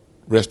said,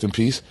 "Rest in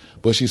peace."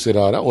 But she said,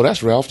 "Oh,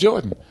 that's Ralph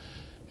Jordan,"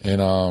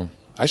 and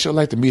I sure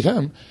like to meet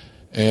him.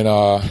 And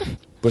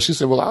but she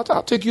said, "Well,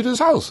 I'll take you to his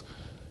house.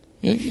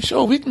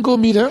 Sure, we can go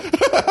meet him." You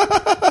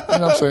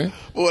know what I'm saying?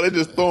 Boy, they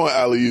just throwing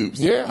alley-oops.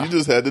 Yeah, you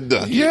just had to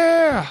dunk.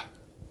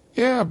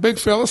 Yeah, big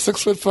fella,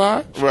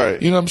 6'5".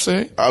 Right. You know what I'm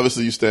saying?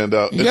 Obviously, you stand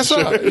out. Yes,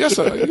 sir. Yes,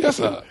 sir. Yes,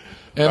 sir.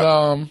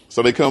 And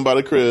so they come by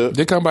the crib.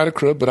 They come by the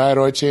crib, but I had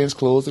already changed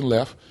clothes and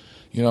left.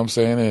 You know what I'm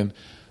saying? And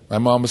my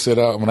mama said,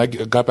 when I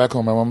got back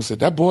home, my mama said,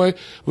 "That boy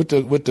with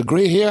the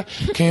gray hair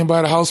came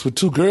by the house with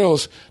 2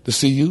 girls to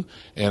see you."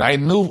 And I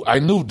knew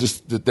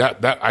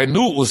that I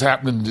knew it was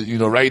happening,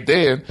 right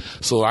there.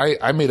 So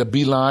I made a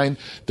beeline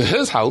to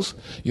his house,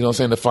 you know what I'm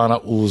saying, to find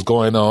out what was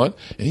going on.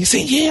 And he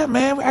said, "Yeah,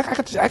 man,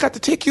 I got to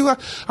take you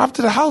up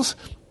to the house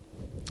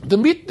to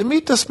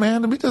meet this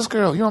man, to meet this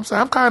girl." You know what I'm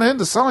saying? I'm kind of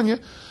into Sonya,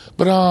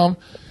 but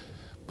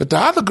the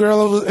other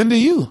girl was into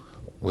you.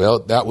 Well,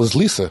 that was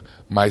Lisa,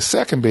 my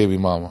second baby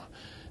mama.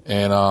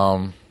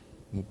 And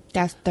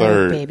that's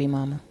third baby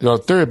mama.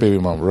 Third baby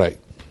mama, right.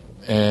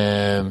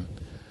 And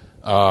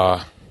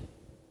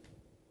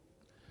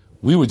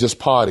we were just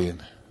partying.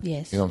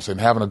 Yes. You know what I'm saying?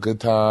 Having a good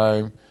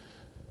time,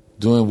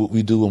 doing what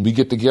we do. When we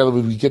get together,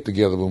 we get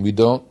together. When we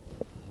don't,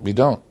 we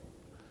don't.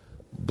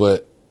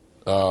 But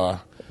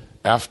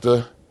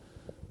after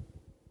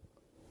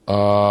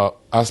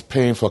us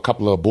paying for a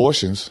couple of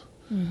abortions,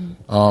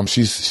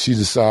 she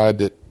decided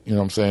that, you know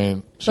what I'm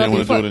saying, she didn't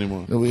want to do it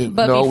anymore.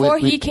 Before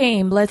he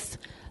came, let's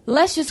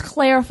just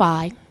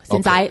clarify,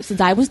 since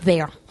I was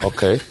there.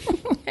 Okay.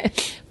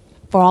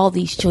 For all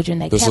these children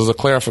that this is a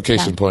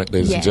clarification point,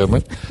 ladies and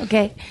gentlemen.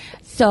 Okay.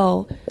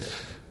 So,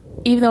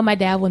 even though my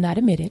dad will not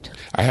admit it,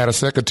 I had a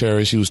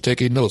secretary. She was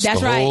taking notes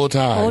whole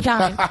time. Whole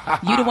time.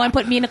 You the one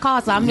put me in the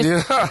car, so I'm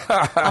just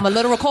I'm a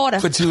little recorder.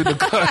 Put you in the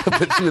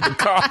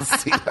car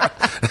seat.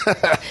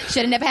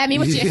 Should have never had me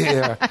with you.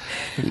 Yeah.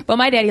 But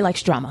my daddy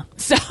likes drama.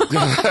 So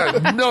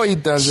no, he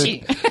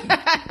doesn't.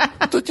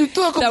 Don't you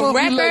talk about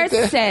me like that? The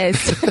record says.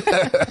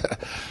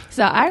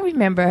 So I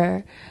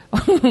remember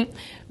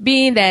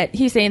being that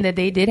he's saying that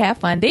they did have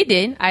fun. They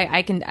did.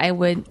 I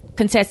would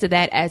contest to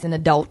that as an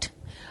adult.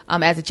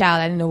 As a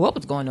child, I didn't know what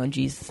was going on,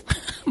 Jesus.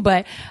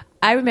 But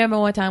I remember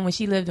one time when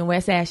she lived in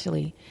West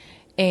Ashley,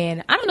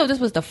 and I don't know if this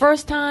was the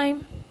first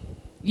time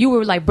you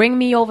were like bringing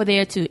me over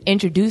there to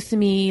introduce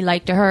me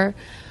like to her.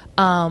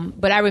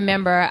 But I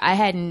remember I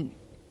hadn't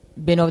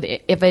been over there.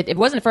 If it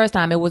wasn't the first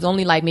time, it was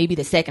only like maybe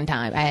the second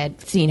time I had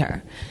seen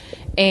her.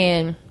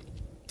 And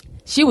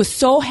she was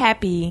so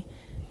happy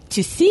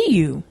to see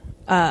you.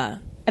 I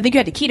think you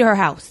had the key to her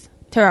house,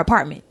 to her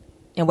apartment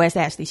in West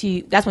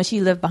Ashley. That's when she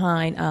lived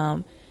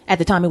behind, at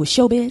the time it was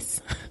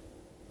Showbiz.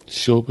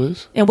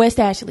 Showbiz? In West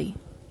Ashley.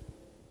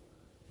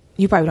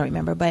 You probably don't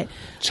remember, but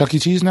Chuck E.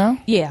 Cheese now?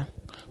 Yeah.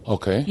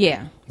 Okay.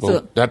 Yeah. Well,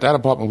 so that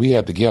apartment we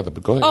had together,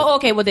 but go ahead. Oh,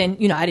 okay. Well, then,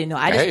 I didn't know.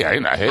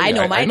 I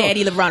know my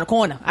daddy lived around the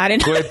corner. I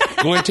didn't know.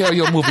 Go ahead, tell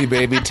your movie,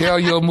 baby. Tell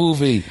your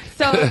movie.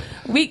 So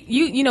me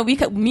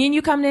and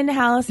you coming in the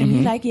house, and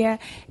he's like, yeah,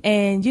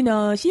 and she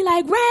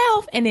like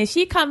Ralph, and then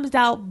she comes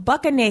out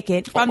bucket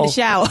naked from the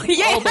shower.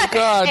 Yeah. Oh my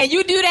God. And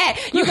you do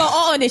that. You go,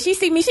 oh, and then she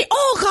see me,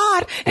 oh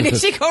God, and then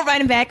she go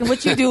running back, and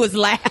what you do is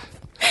laugh.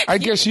 I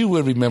guess you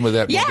would remember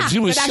that. Yeah, she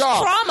was that's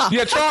sharp. Trauma.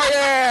 Yeah, trauma.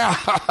 Yeah,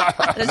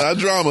 not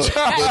drama.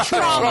 That's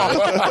trauma.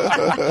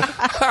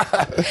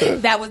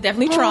 That was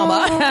definitely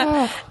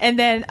trauma. And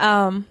then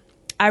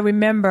I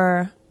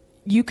remember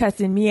you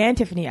cussing me and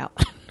Tiffany out.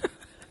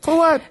 For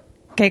what?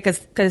 Okay,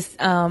 because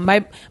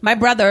my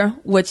brother,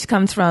 which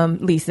comes from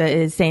Lisa,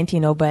 is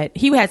Santino, but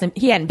he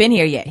hadn't been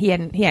here yet. He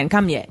hadn't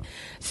come yet.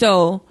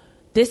 So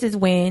this is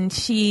when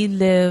she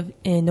lived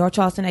in North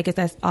Charleston. I guess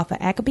that's off of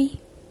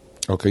Ackaby.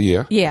 Okay,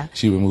 yeah. Yeah.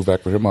 She would move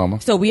back with her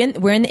mama. So we're in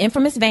the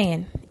infamous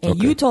van, and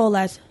Okay. you told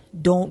us,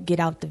 don't get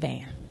out the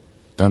van.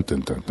 Dun,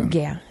 dun, dun, dun.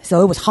 Yeah.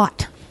 So it was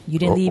hot. You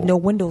didn't leave no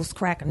windows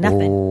cracked or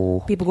nothing.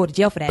 Oh. People go to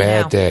jail for that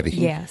Bad now. daddy.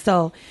 Yeah.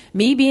 So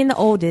me being the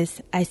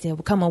oldest, I said,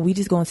 well, come on, we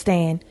just going to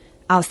stand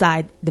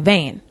outside the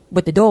van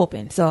with the door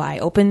open. So I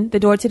opened the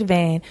door to the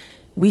van.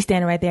 We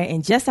standing right there,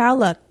 and just our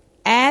luck,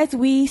 as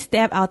we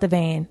step out the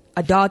van,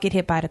 a dog get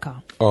hit by the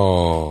car.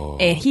 Oh.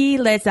 And he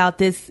lets out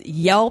this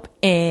yelp,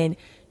 and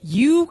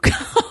you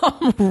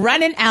come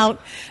running out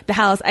the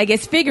house, I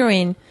guess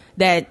figuring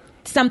that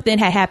something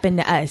had happened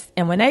to us.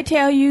 And when I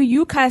tell you,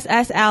 you cuss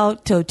us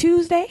out till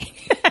Tuesday.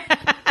 Didn't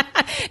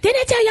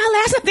I tell y'all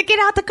last time to get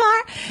out the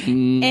car?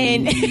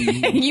 And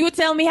you would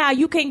tell me how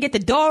you couldn't get the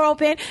door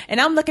open. And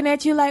I'm looking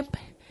at you like,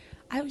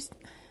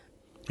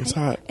 It's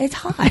hot. It's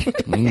hot.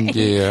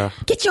 Yeah.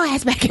 Get your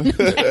ass back in the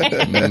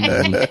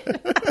van.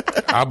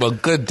 I'm a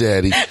good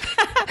daddy.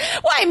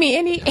 Well, I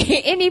mean,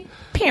 any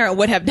parent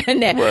would have done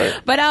that. Right.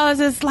 But I was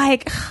just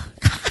like,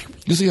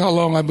 You see how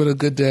long I've been a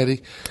good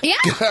daddy?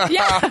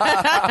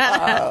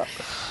 yeah.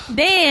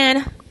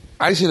 Then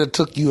I should have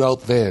took you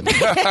out then.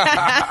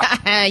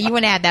 you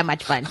wouldn't have that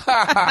much fun.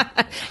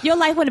 Your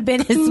life wouldn't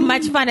have been as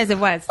much fun as it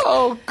was.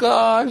 Oh,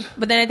 God.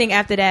 But then I think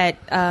after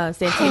that,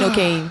 Santino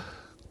came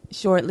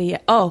shortly.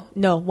 Oh,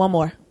 no, one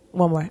more.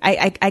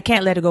 I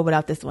can't let it go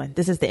without this one.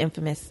 This is the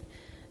infamous.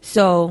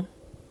 So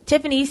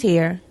Tiffany's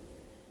here.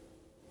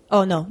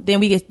 Oh, no. Then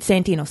we get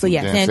Santino. So,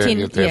 yeah,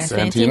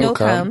 Santino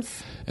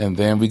comes. And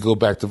then we go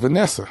back to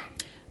Vanessa.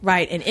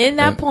 Right. And in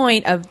that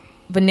point of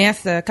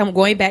Vanessa,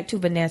 going back to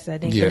Vanessa, I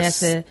think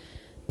Vanessa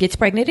gets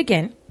pregnant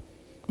again.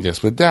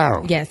 Yes, with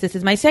Daryl. Yes, this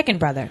is my second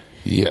brother.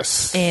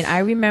 Yes. And I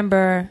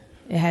remember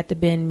it had to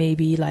been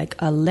maybe like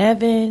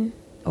 11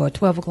 or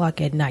 12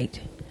 o'clock at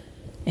night.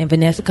 And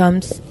Vanessa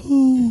comes.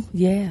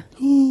 Yeah.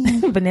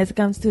 Vanessa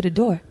comes to the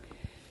door.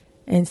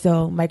 And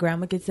so my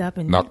grandma gets up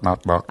and knock,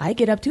 knock, knock. I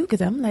get up too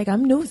because I'm like,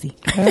 I'm nosy.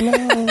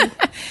 Hello.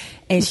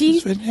 And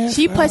she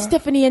puts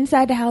Tiffany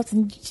inside the house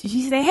and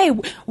she said, hey,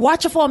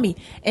 watch her for me.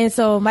 And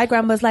so my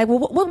grandma's like, well,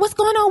 what's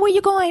going on? Where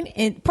you going?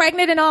 And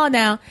pregnant and all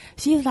now.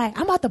 She's like,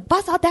 I'm about to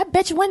bust out that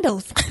bitch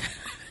windows.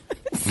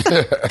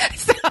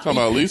 Talking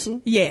about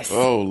Lisa? Yes.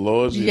 Oh,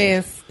 Lord.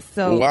 Yes.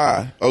 So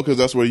why? Oh, because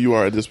that's where you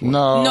are at this point.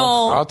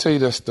 No. I'll tell you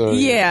that story.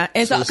 Yeah.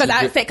 And so, because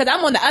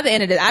I'm on the other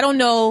end of this. I don't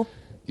know.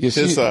 Yes,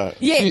 his side.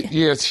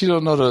 She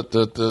don't know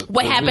the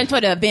what happened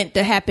for the event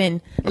to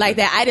happen like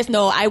that. I just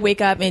know I wake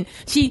up and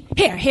she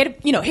here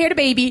the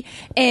baby,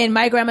 and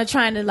my grandma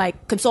trying to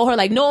like console her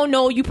like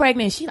no you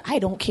pregnant. She I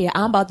don't care.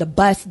 I'm about to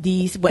bust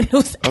these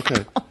windows.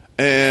 Okay.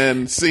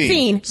 And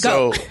scene.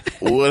 Go. So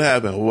what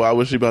happened? Why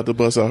was she about to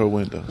bust out her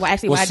window? Well,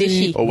 actually, why did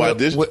she? Oh, why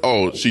did she?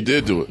 Oh, she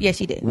did do it. Yes,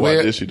 she did.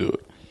 Why did she do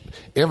it?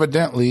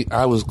 Evidently,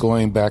 I was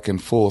going back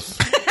and forth.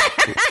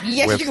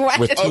 Yes, you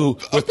with two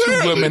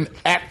women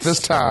at this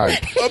time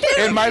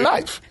in my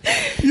life.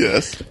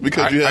 Yes,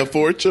 because you have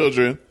 4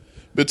 children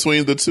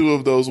between the 2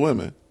 of those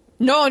women.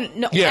 No.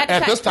 Yeah,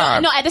 at this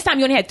time. No, at this time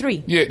you only had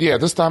 3. Yeah.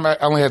 This time I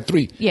only had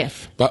 3.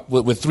 Yes, but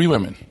with 3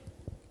 women.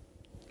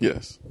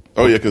 Yes.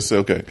 Oh yeah, because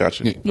okay,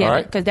 gotcha. Yeah, all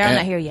right. Because Daryl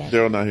not here yet.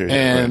 Daryl not here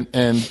yet.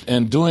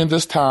 And during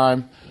this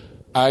time,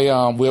 I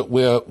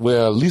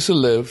where Lisa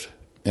lived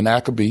in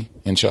Ackerby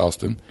in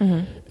Charleston,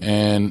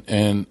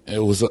 and it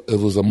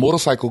was a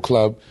motorcycle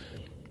club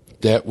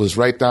that was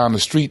right down the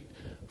street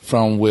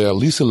from where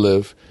Lisa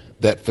lived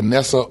that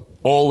Vanessa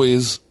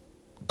always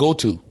go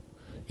to. You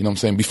know what I'm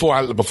saying?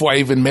 Before I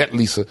even met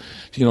Lisa,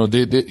 her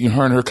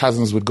and her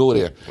cousins would go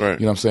there. Right.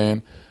 You know what I'm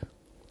saying?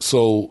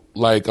 So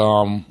like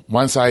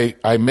once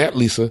I met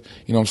Lisa,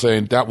 you know what I'm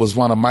saying, that was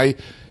one of my,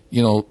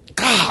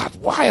 God,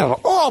 why out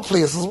of all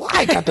places, why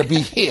I got to be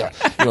here?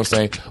 You know what I'm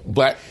saying?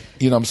 But,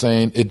 you know what I'm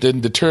saying, it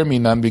didn't deter me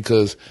none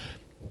because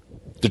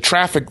the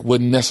traffic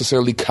wouldn't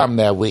necessarily come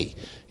that way.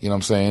 You know what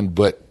I'm saying?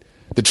 But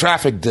the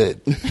traffic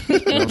did. You know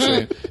what I'm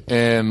saying?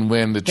 And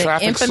when the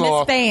traffic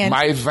saw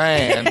my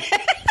van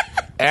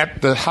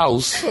at the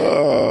house, you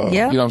know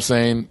what I'm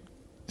saying,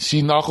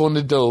 she knock on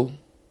the door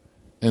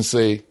and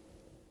say,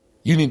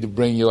 you need to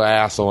bring your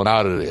ass on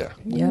out of there.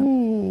 Yeah.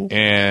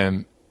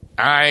 And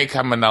I ain't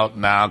coming out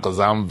now because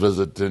I'm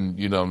visiting,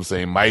 you know what I'm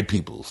saying, my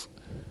peoples.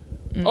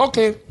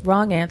 Okay.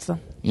 Wrong answer.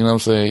 You know what I'm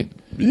saying?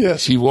 Yeah.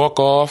 She walk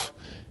off.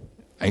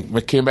 I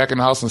came back in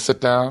the house and sit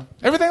down.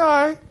 Everything all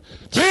right?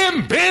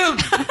 Bim.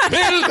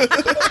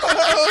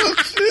 Oh,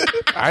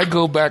 shit. I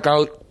go back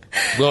out.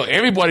 Well,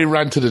 everybody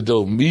ran to the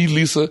door. Me,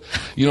 Lisa,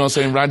 you know what I'm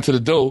saying, ran to the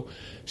door.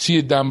 She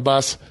had done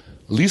bust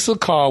Lisa's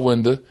car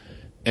window,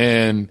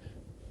 and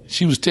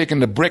she was taking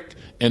the brick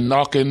and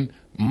knocking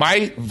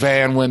my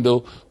van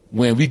window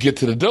when we get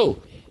to the door.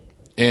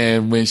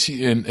 And when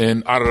she,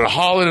 and out of the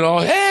hall and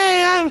all,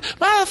 hey,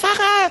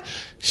 motherfucker,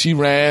 she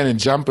ran and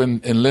jumped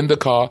in Linda's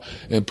car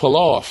and pull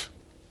off.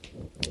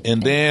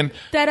 And then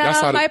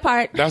that's my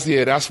part.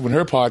 That's when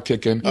her part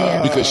kicked in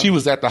because she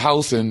was at the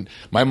house and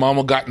my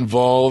mama got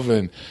involved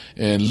and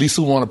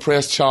Lisa wanted to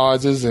press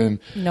charges and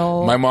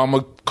my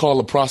mama call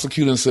the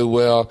prosecutor and say,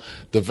 well,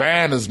 the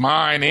van is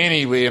mine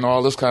anyway, and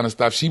all this kind of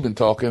stuff. She been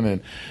talking,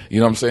 and you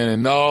know what I'm saying,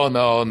 and no,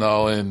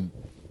 and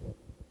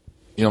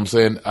you know what I'm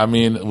saying? I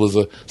mean, it was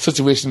a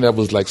situation that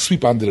was like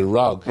sweep under the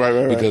rug.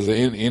 Right. Because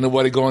ain't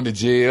nobody going to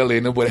jail,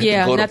 ain't nobody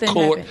had to go to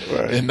court,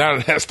 and none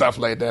of that stuff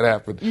like that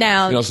happened.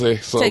 Now, you know what I'm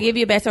saying? So, to give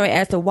you a backstory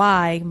as to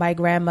why my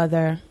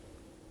grandmother,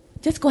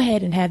 just go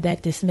ahead and have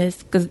that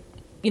dismissed, because,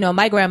 you know,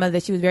 my grandmother,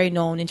 she was very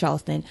known in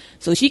Charleston,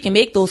 so she can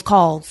make those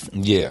calls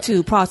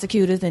to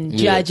prosecutors and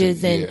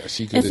judges and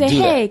say,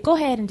 hey, go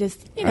ahead and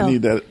just, you know. I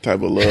need that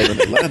type of love in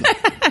Atlanta.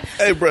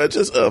 Hey, bro,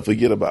 just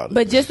forget about it.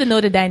 But just to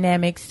know the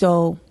dynamics,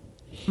 so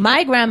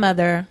my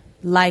grandmother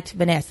liked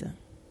Vanessa.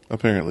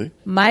 Apparently.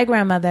 My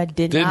grandmother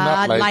did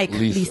not like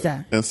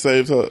Lisa. And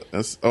saved her.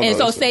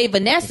 Saved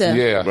Vanessa.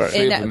 Yeah, right.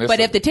 Vanessa. But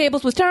if the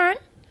tables was turned,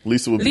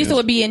 Lisa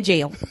would be in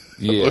jail.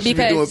 Yeah. She'd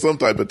be doing some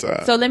type of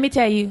time. So let me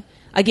tell you,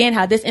 again,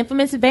 how this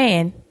infamous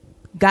van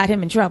got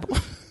him in trouble.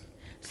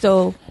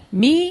 So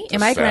me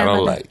and my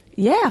grandmother.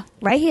 Yeah,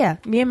 right here.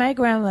 Me and my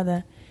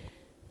grandmother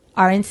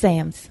are in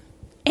Sam's.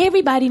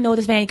 Everybody know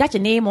this van. You got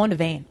your name on the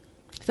van.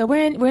 So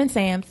we're in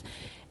Sam's.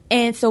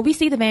 And so we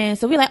see the van.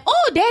 So we're like,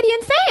 oh, Daddy in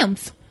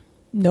Sam's.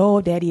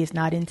 No, Daddy is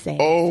not in Sam's.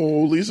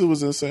 Oh, Lisa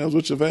was in Sam's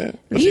with your van?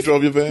 She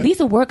drove your van?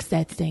 Lisa works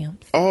at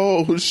Sam's.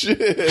 Oh,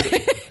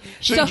 shit.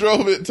 She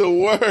drove it to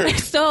work.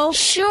 So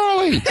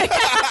surely.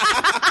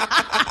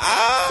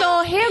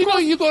 So here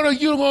you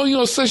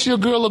gonna since your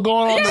girl are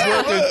going on to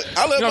work.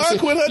 I let mom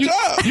quit her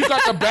job. You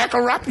got to back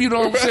her up, you know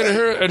what I'm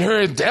saying, and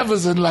her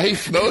endeavors in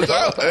life. No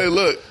doubt. Hey,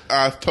 look,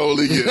 I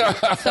totally get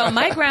it. So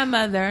my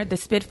grandmother, the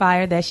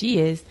Spitfire that she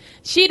is,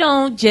 she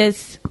don't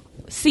just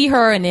see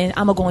her and then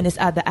I'm gonna go in this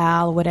other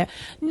aisle or whatever.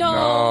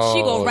 No,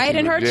 she go right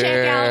in her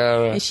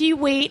checkout and she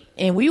wait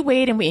and we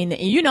wait and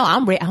you know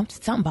I'm ready.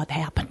 Something about to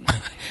happen.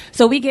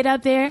 So we get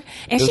up there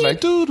and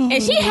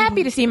she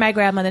happy to see my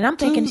grandmother and I'm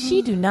thinking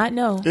she do not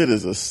know. It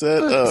is a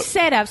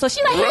setup. So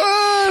she like,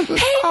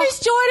 hey Miss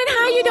Jordan,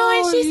 how you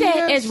doing? She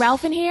said, is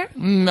Ralph in here?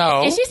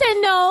 No. And she said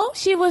no.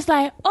 She was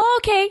like, oh,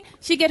 okay.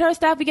 She get her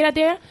stuff. We get up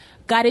there.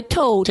 Got it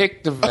towed.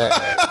 Take the van.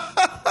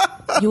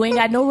 You ain't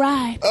got no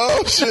ride.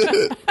 Oh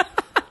shit.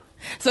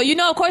 So, you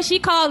know, of course,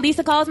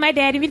 Lisa calls my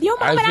daddy. Yo, Mom,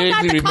 I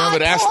vaguely remember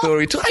that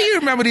story, too. How you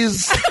remember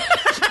these?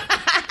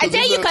 I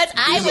tell you, because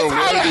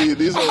I was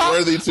these are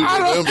worthy to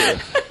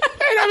remember.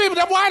 I mean,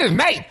 why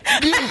tonight?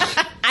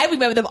 I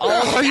remember them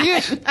all. Yeah.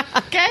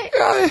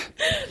 Okay?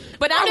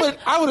 But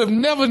I would have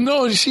never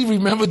known she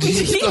remembered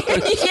these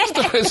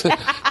stories.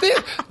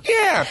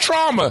 Yeah,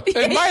 trauma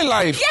in my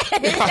life.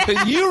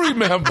 You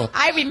remember.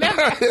 I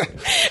remember.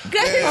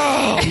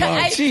 Oh,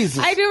 my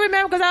Jesus. I do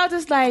remember because I was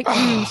just like,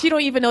 she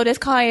don't even know this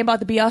car ain't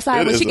about to be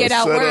outside when she get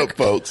out work.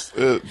 Folks.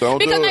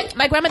 Because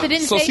my grandmother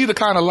didn't say. So see the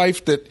kind of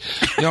life that,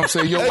 you know what I'm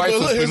saying, your wife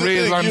has been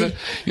raised under.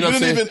 You know what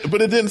I'm saying?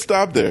 But it didn't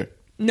stop there.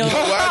 No. You know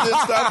why it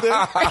didn't stop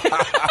there?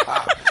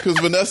 Because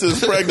Vanessa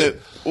is pregnant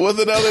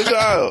with another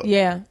child.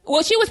 Yeah.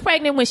 Well, she was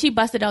pregnant when she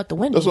busted out the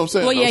window. That's what I'm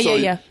saying. Well,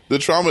 yeah. The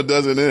trauma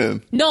doesn't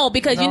end. No,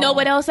 because you know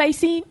what else I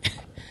seen?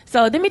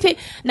 So let me tell you.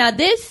 Now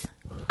this,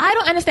 I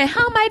don't understand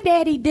how my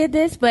daddy did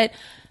this, but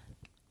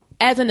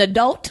as an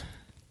adult,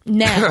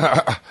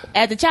 now,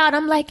 as a child,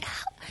 I'm like,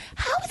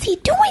 how is he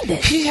doing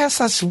this? He has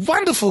such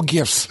wonderful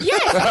gifts.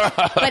 Yes.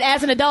 But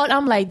as an adult,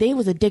 I'm like, they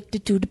was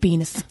addicted to the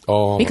penis.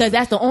 Oh. Because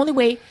that's the only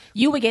way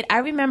you would get. I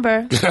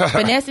remember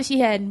Vanessa, she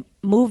had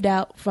moved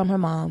out from her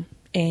mom.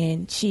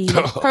 And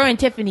her and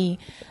Tiffany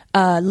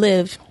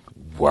lived.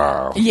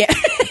 Wow. Yeah.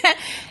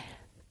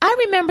 I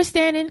remember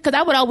standing, because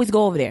I would always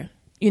go over there.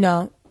 You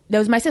know, that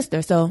was my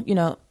sister. So, you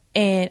know,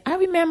 and I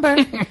remember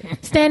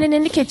standing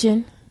in the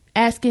kitchen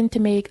asking to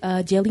make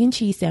a jelly and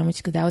cheese sandwich,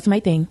 because that was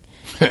my thing.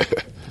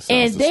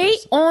 And they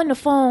on the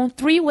phone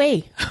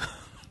 3-way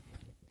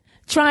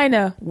trying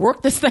to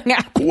work this thing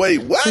out.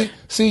 Wait, what?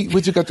 See,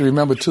 what you got to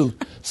remember too.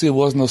 See, it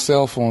was no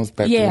cell phones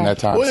back during that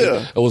time. See,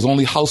 it was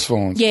only house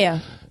phones. Yeah.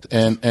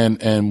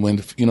 And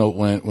when you know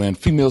when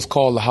females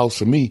called the house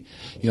for me,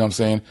 you know what I'm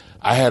saying,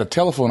 I had a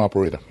telephone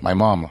operator, my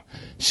mama.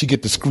 She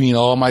get to screen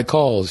all my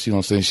calls, you know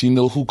what I'm saying. She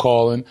know who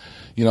calling,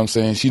 you know what I'm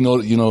saying. She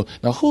know, you know,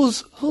 now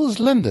who's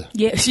Linda?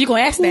 Yeah, she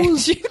gonna ask that.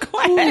 She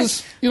gonna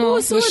ask. You know,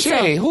 who's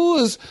Lachey? Who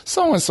is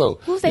so and so?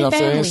 Who's you know their what I'm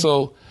family? saying?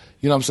 So,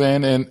 you know what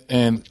I'm saying?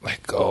 And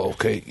like, oh,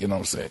 okay, you know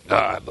what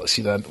I'm saying?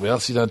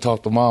 She done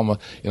talk to mama, you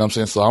know what I'm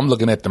saying? So I'm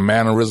looking at the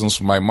mannerisms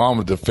from my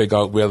mama to figure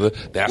out whether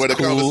that's where the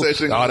cool.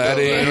 Conversation Oh, that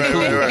ain't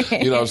cool. Right.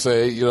 You know what I'm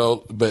saying? You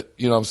know, but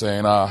you know what I'm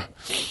saying?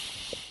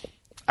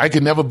 I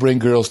could never bring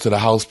girls to the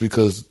house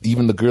because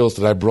even the girls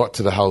that I brought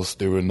to the house,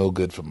 they were no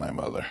good for my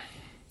mother.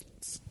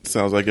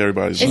 Sounds like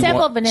everybody's. Except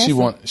for Vanessa.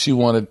 She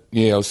wanted,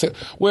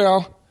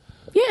 well.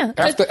 Yeah.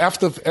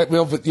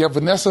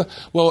 Vanessa.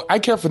 Well, I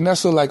kept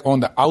Vanessa like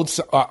on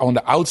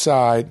the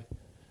outside,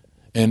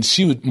 and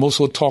she would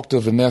mostly talk to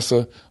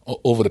Vanessa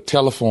over the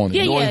telephone,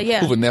 knowing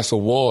who Vanessa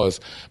was.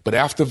 But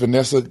after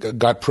Vanessa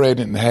got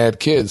pregnant and had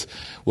kids,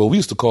 well, we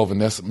used to call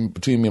Vanessa,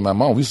 between me and my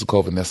mom, we used to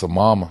call Vanessa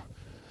Mama.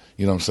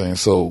 You know what I'm saying?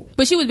 So,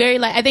 but she was very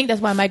I think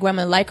that's why my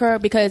grandma liked her,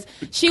 because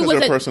she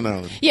was her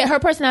personality. Yeah, her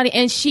personality,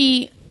 and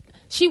she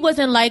she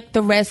wasn't like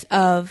the rest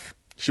of.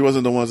 She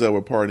wasn't the ones that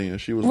were partying.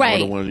 She was right,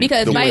 one of the ones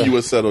because you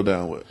would settle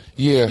down with.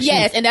 Yeah.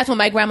 Yes, and that's what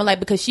my grandma liked,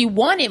 because she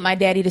wanted my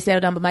daddy to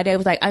settle down, but my dad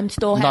was like, I'm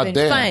still having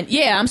fun.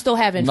 Yeah, I'm still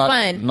having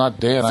fun.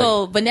 Not Dan.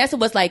 So Vanessa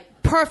was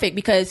like perfect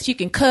because she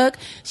can cook,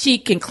 she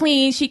can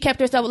clean, she kept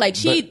herself like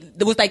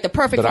was like the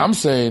perfect. But I'm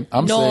saying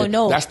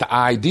that's the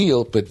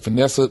ideal. But if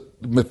Vanessa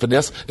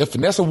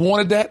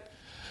wanted that,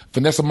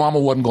 Vanessa mama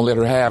wasn't gonna let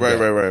her have that.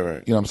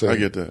 Right. You know what I'm saying? I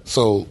get that.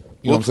 So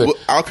you know what I'm saying?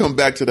 I'll come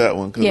back to that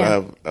one because I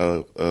have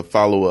a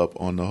follow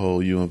up on the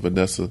whole you and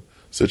Vanessa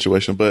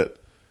situation.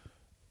 But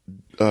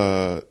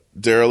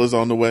Daryl is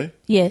on the way.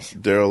 Yes.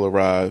 Daryl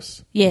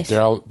arrives. Yes.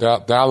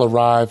 Daryl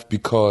arrived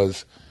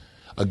because,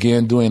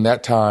 again, during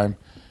that time,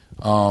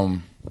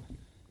 it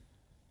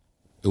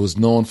was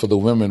known for the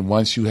women,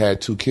 once you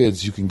had 2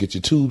 kids, you can get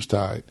your tubes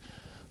tied.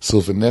 So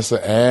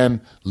Vanessa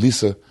and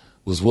Lisa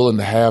was willing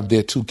to have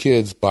their 2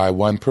 kids by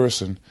one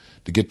person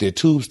to get their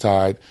tubes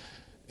tied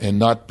and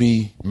not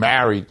be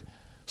married,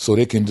 so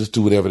they can just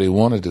do whatever they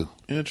want to do.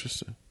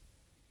 Interesting.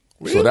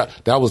 Really? So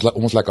that was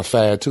almost like a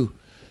fad too.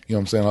 You know what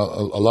I'm saying?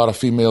 A lot of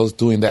females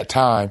during that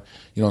time,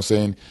 you know what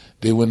I'm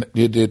saying,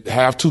 they'd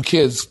have 2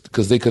 kids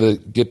because they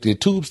could get their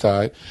tubes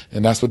tied,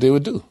 and that's what they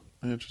would do.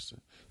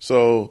 Interesting.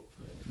 So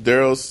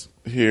Daryl's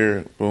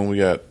here when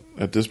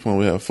at this point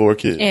we have 4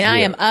 kids. And I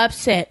am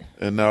upset.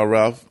 And now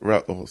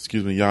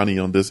Yanni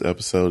on this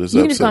episode is upset.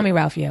 You can just call me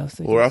Raphael.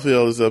 So well,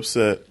 Raphael is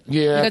upset.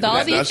 Yeah. Because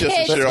all these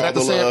kids. At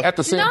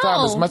the same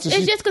time, as much as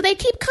it's just because they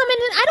keep coming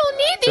in. I don't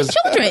need these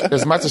children.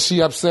 As much as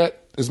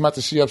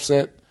she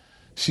upset,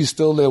 she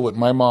still there with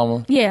my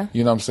mama. Yeah.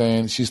 You know what I'm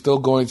saying? She's still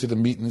going to the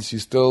meetings.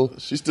 She's still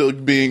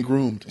being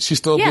groomed. She's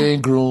still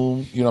being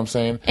groomed. You know what I'm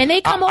saying? And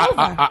they come over.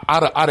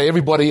 Out of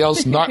everybody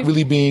else not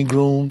really being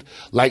groomed,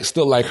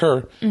 still like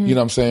her. Mm-hmm. You know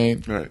what I'm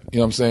saying? Right. You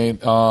know what I'm saying?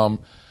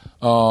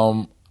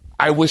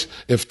 I wish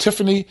if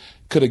Tiffany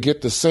could have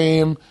get the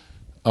same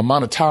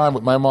amount of time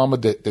with my mama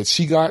that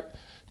she got,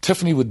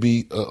 Tiffany would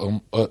be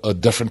a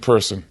different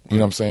person. You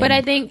know what I'm saying? But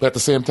I think. But at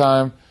the same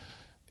time,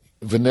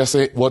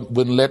 Vanessa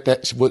wouldn't let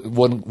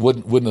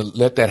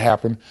that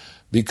happen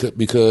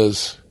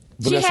because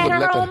she had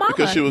her own mama.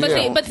 Because she was, but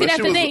see,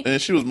 that's the thing.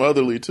 And she was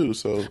motherly too.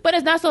 So, but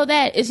it's not so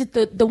that it's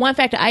just the one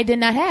factor I did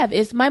not have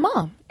is my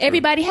mom.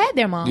 Everybody had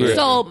their mom. Yeah.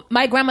 So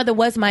my grandmother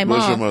was my mom.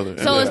 Was your mother.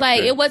 So it's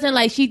like it wasn't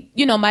like she,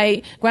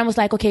 my grandma was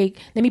like, okay,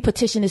 let me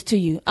petition this to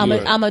you. I'm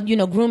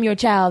a groom your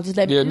child. Just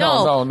let me.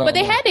 No. But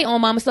they had their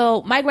own mama.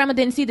 So my grandma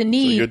didn't see the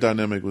need. So your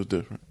dynamic was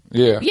different.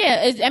 Yeah.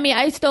 Yeah.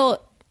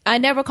 I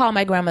never called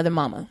my grandmother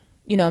mama.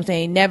 You know what I'm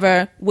saying?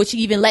 Never would she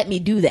even let me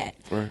do that.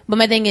 Right. But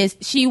my thing is,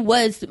 she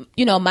was,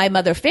 my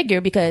mother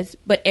figure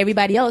but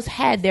everybody else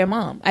had their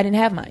mom. I didn't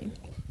have mine.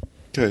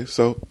 Okay,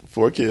 so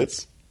 4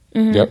 kids.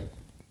 Mm-hmm. Yep.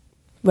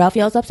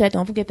 Raphael's upset.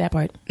 Don't forget that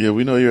part. Yeah,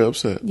 we know you're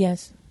upset.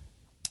 Yes.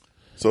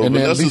 So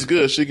Vanessa's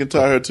good. She can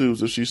tie her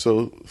tubes if she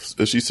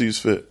sees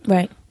fit.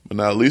 Right. But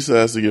now Lisa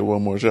has to get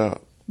one more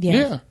child. Yes.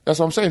 Yeah, that's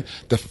what I'm saying.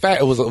 The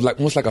fad, it was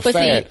almost like a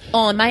fad. See,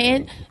 on my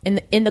end,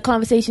 in the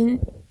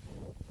conversation,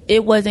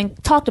 it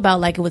wasn't talked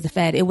about like it was a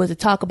fad. It was a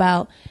talk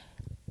about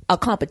a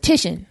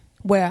competition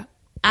where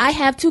I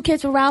have 2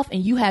 kids for Ralph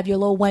and you have your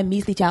little one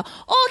measly child.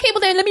 Oh, okay,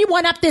 well then let me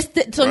one up this.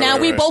 So now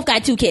we both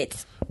got 2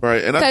 kids.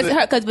 Right. And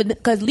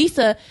because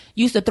Lisa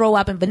used to throw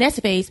up in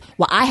Vanessa's face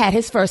while I had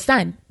his first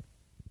son.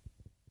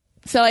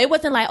 So it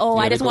wasn't like,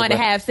 I just wanted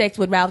to have sex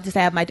with Ralph, just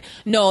have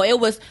no, it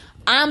was,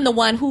 I'm the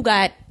one who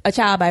got a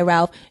child by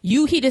Ralph.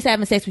 He just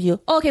having sex with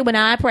you. Okay, well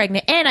now I'm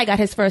pregnant and I got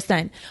his first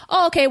son.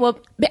 Oh, okay, well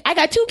I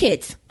got 2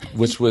 kids.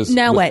 Which was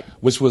what?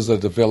 Which was a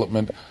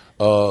development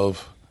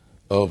of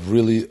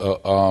really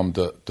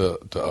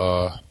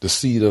the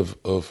seed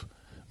of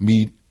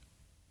me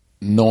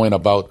knowing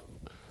about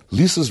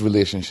Lisa's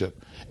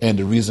relationship and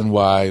the reason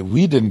why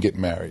we didn't get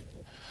married.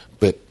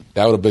 But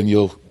that would have been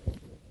your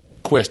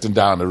question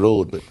down the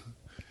road. But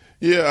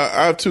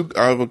yeah,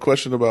 I have a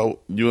question about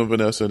you and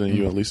Vanessa and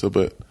you and Lisa.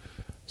 But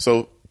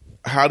so,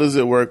 how does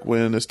it work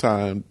when it's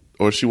time,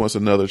 or she wants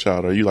another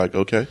child? Are you like,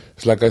 okay?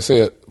 It's like I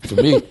said, for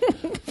me,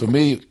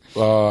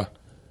 I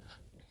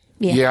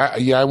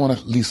want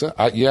to Lisa.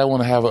 I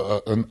want to have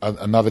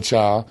another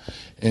child,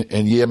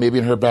 and maybe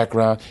in her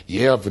background,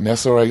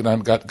 Vanessa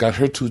got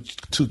her two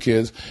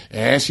kids,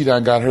 and she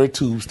done got her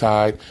tubes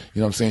tied.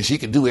 You know what I'm saying? She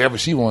could do whatever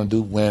she want to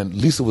do. When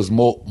Lisa was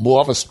more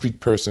of a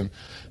street person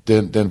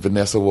than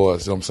Vanessa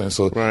was. You know what I'm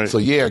saying? So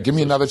give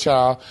me another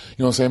child. You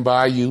know what I'm saying?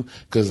 By you,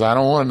 because I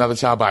don't want another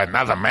child by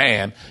another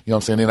man. You know what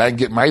I'm saying? Then I can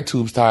get my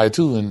tubes tied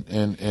too,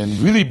 and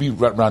really be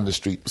around the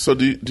street. So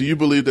do you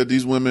believe that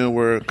these women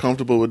were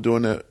comfortable with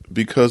doing that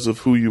because of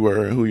who you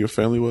were and who your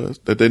family was?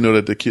 That they know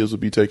that the kids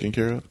would be taken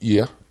care of?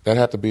 Yeah, that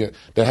had to be a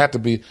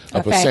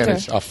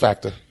percentage, a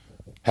factor.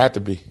 Had to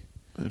be.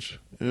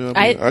 Yeah,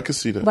 I could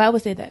see that. Well, I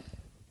would say that.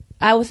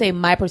 I would say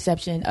my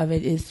perception of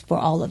it is for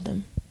all of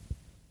them.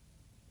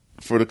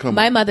 For the come up.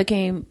 My mother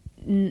came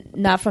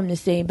not from the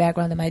same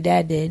background that my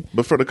dad did.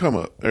 But for the come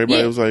up,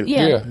 everybody was like,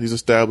 he's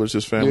established,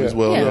 his family's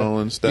well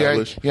known,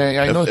 established.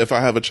 I know. If I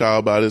have a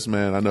child by this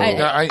man, I know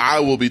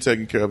I will be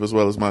taken care of as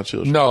well as my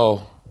children.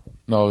 No,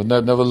 No,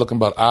 never looking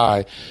about I.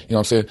 You know what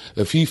I'm saying?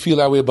 If he feel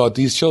that way about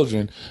these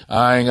children,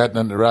 I ain't got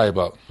nothing to write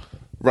about.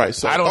 Right.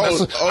 So I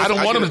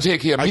don't want him to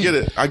take care of me.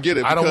 I get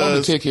it. I don't want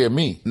him to take care of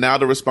me. Now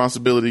the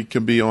responsibility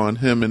can be on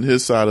him and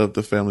his side of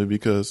the family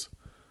because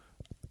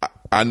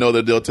I know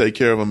that they'll take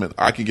care of him and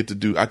I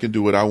can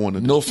do what I want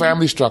to do. No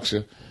family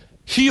structure.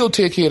 He'll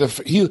take care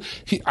of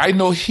I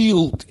know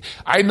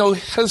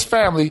his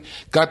family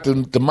got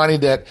the money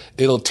that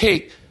it'll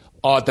take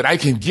that I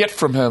can get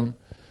from him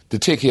to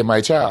take care of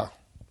my child.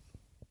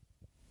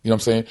 You know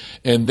what I'm saying?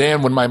 And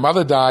then when my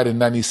mother died in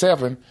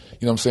 97, you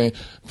know what I'm saying?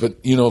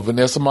 But,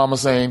 Vanessa mama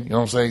saying, you know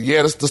what I'm saying?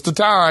 Yeah, this the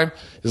time.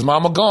 His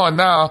mama gone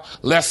now.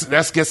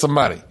 Let's get some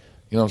money.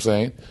 You know what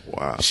I'm saying?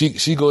 Wow.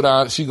 She go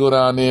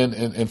down there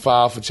and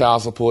file for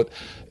child support.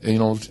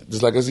 And,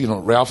 just like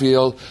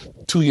Raphael,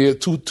 3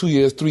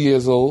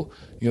 years old.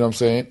 You know what I'm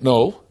saying?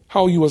 No.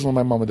 How old you was when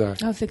my mama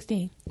died? I was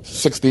 16.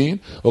 16?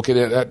 Okay,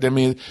 that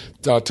means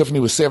Tiffany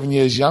was 7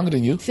 years younger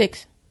than you.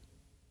 6.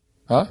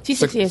 Huh? She's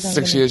 6 years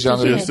younger. 6 years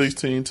younger. You're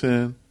 16,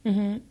 10.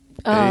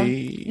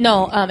 Mm-hmm.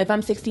 No, if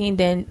I'm 16,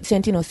 then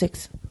Santino's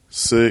 6.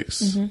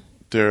 6. Mm-hmm.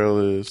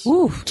 Daryl is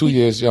 2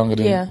 years younger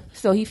than. Yeah,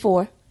 so he's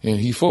 4. And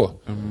he 4.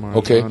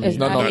 Okay. He's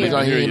No, he's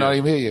not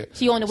even here yet.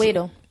 She on the way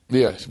though.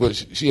 Yeah, but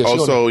she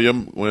also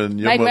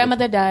my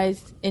grandmother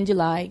dies in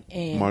July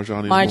and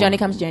Marjani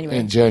comes January.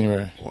 In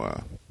January.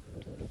 Wow.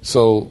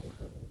 So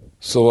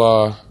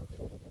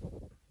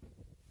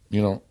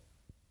then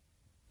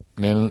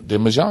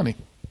Marjani.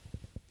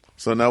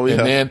 So now we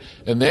and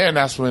then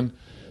that's when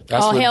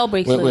all hell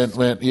breaks loose.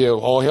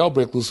 All hell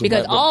breaks loose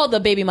because all the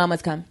baby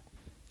mamas come.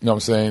 You know what I'm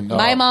saying?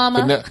 My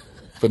mama.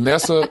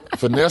 Vanessa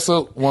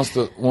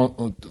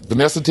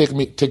take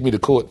me to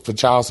court for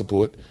child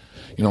support.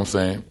 You know what I'm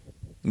saying?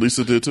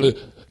 Lisa did too.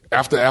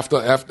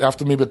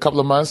 After maybe a couple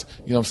of months,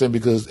 you know what I'm saying?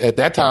 Because at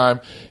that time,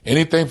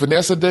 anything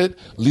Vanessa did,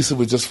 Lisa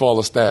would just fall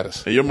a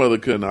status. And your mother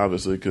couldn't,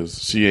 obviously,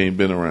 because she ain't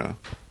been around.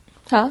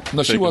 Huh?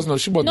 No, she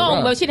wasn't. No,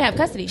 around. but she didn't have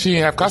custody. She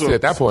didn't have custody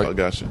at that point. I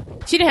got you.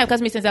 She didn't have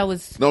custody since I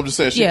was. No, I'm just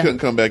saying she couldn't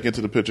come back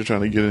into the picture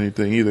trying to get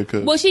anything either.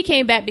 Well, she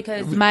came back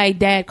because my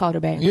dad called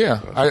her back. Yeah,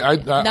 I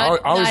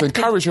always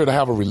encourage her to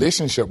have a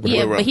relationship with her.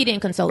 Yeah, but he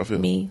didn't consult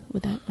me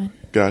with that one.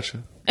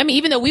 Gotcha. I mean,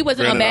 even though we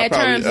wasn't on bad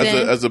terms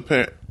then. As a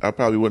parent, I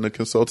probably wouldn't have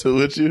consulted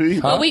with you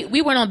either. Well,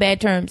 we weren't on bad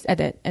terms at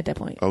that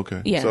point.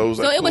 Okay. Yeah. So it was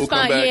like, it was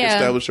fine. Come back, yeah.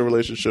 establish a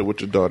relationship with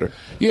your daughter.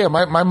 Yeah,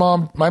 my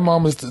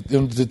mom is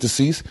the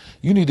deceased.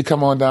 You need to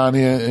come on down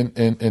here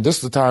and this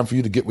is the time for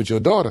you to get with your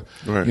daughter.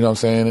 Right. You know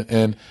what I'm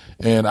saying?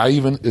 And I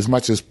even as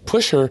much as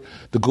push her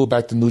to go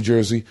back to New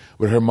Jersey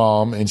with her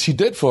mom, and she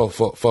did for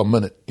a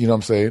minute. You know what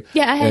I'm saying?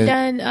 Yeah, I had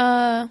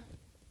done.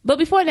 But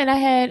before then, I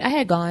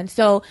had gone.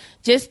 So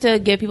just to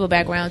give people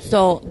background,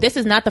 so this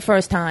is not the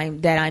first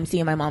time that I'm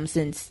seeing my mom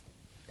since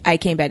I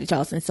came back to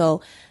Charleston.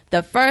 So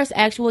the first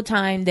actual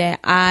time that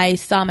I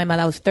saw my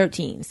mother, I was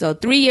 13. So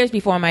 3 years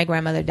before my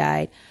grandmother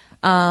died,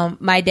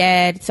 my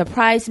dad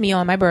surprised me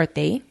on my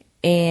birthday.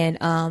 And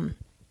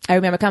I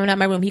remember coming out of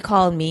my room, he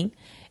called me.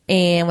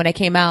 And when I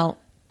came out,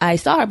 I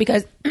saw her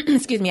because,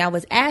 excuse me, I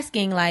was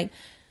asking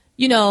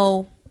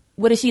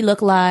what does she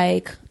look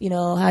like?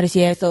 How does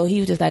she act? So he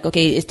was just like,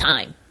 okay, it's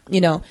time.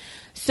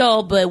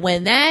 So, but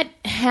when that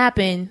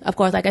happened, of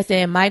course, like I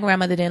said, my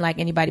grandmother didn't like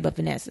anybody but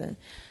Vanessa.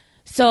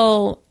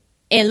 So,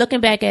 and looking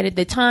back at it,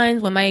 the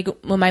times when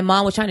my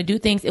mom was trying to do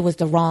things, it was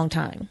the wrong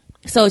time.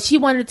 So she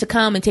wanted to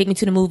come and take me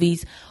to the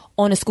movies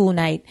on a school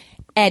night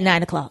at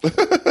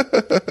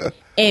 9:00.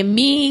 And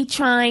me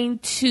trying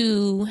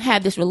to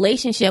have this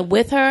relationship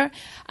with her,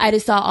 I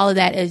just saw all of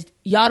that as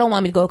y'all don't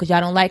want me to go because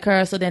y'all don't like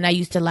her. So then I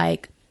used to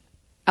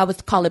I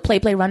would call it play,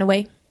 run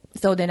away.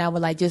 So then I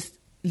would just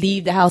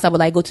leave the house. I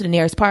would go to the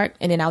nearest park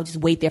and then I would just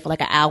wait there for an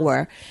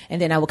hour. And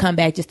then I would come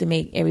back just to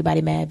make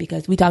everybody mad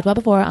because we talked about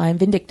before, I'm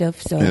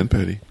vindictive. So and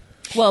petty.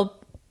 Well,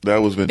 that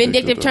was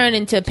vindictive turned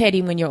into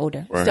petty when you're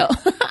older. Right. So,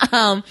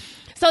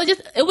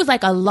 it was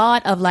a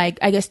lot of I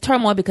guess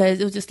turmoil because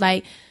it was just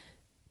my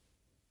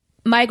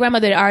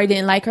grandmother already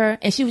didn't like her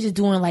and she was just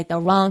doing the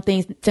wrong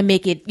things to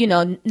make it,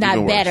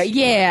 not better.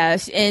 Yeah.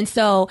 And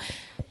so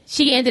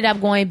she ended up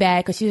going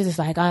back because she was just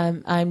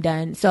I'm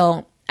done.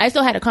 So I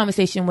still had a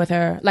conversation with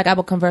her. I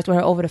would converse with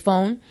her over the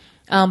phone.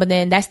 But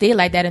then that stayed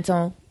like that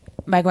until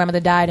my grandmother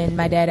died and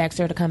my dad asked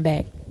her to come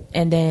back.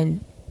 And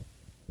then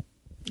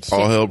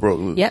all hell broke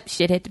loose. Yep,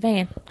 shit hit the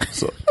fan.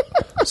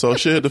 So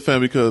shit hit the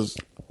fan because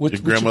your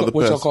grandmother passed.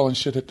 What y'all calling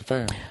shit hit the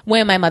fan?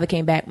 When my mother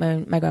came back,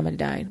 when my grandmother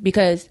died.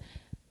 Because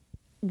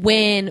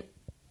when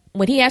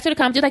he asked her to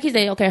come, just like he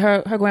said, okay,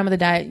 her grandmother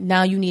died,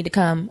 now you need to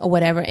come or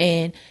whatever.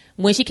 And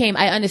when she came,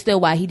 I understood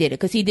why he did it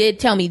because he did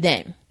tell me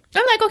then.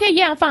 I'm like, okay,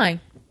 yeah, I'm fine.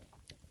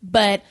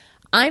 But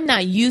I'm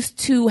not used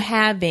to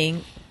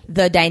having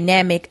the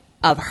dynamic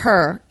of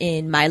her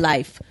in my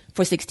life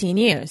for 16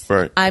 years.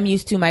 Right. I'm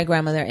used to my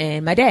grandmother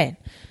and my dad.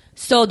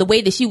 So the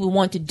way that she would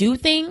want to do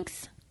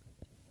things,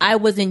 I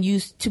wasn't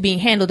used to being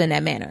handled in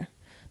that manner.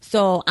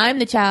 So I'm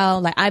the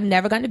child, I've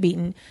never gotten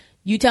beaten.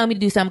 You tell me to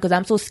do something because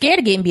I'm so scared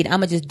of getting beaten, I'm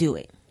going to just do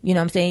it. You know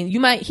what I'm saying? You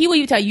might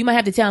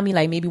have to tell me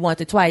like maybe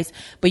once or twice,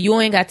 but you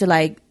ain't got to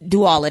like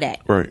do all of that.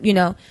 Right. You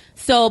know?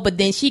 So, but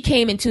then she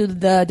came into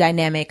the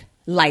dynamic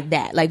like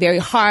that, like very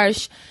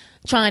harsh,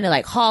 trying to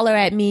like holler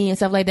at me and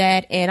stuff like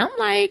that. And I'm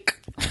like,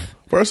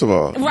 first of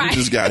all, right. you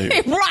just got here.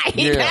 Right.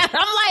 Yeah.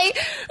 I'm like,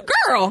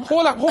 girl.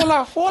 Hold up.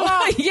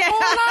 Yeah.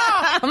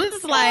 I'm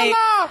just like,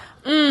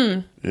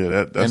 Yeah,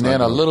 that's and not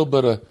then a good. little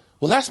bit of,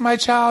 well, that's my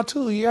child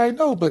too. Yeah, I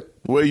know, but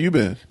Where you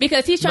been?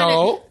 because he's trying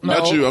no,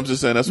 Not you. I'm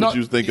just saying that's what No, you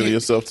was thinking of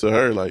yourself to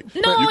her. Like,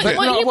 No, you can't.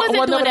 well, he wasn't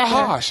never doing that that.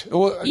 harsh.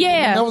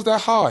 Yeah. That was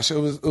that harsh. It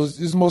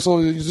was more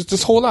so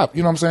just hold up.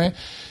 You know what I'm saying?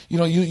 You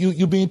know,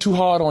 you being too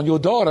hard on your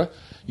daughter.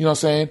 You know what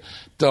I'm saying?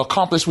 To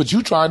accomplish what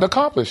you trying to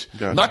accomplish.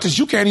 Gotcha. Not that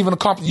you can't even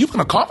accomplish. You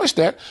can accomplish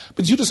that,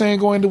 but you just ain't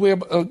going the way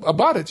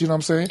about it. You know what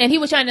I'm saying? And he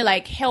was trying to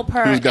like help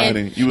her. He was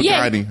guiding. You was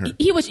guiding her.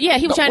 He was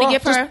trying to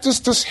give her.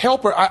 Just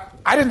help her.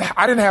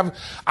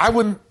 I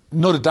wouldn't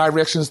know the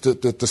directions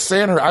to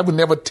send her. I would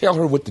never tell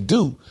her what to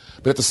do.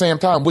 But at the same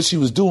time, what she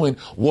was doing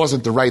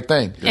wasn't the right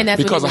thing And that's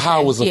what because he of was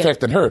how it was saying. Yeah.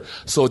 affecting her.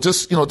 So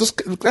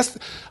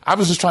I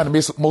was just trying to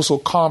make it more so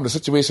calm the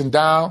situation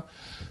down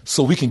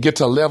so we can get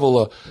to a level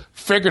of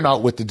figuring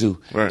out what to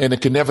do. Right. And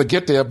it can never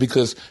get there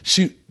because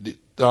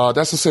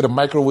that's to say the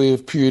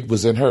microwave period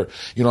was in her.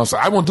 You know, so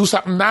I want to do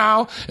something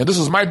now, and this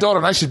is my daughter,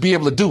 and I should be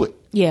able to do it.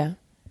 Yeah.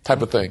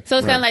 Type of thing. So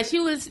it's kind of like she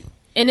was,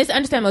 and it's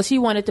understandable. She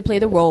wanted to play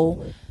the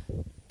role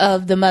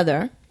of the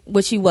mother,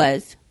 which she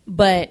was,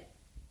 but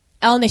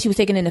I don't think she was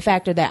taking in the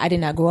factor that I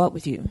did not grow up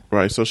with you.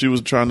 Right. So she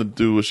was trying to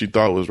do what she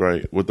thought was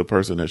right with the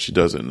person that she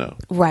doesn't know.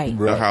 Right.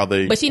 How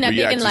they But she not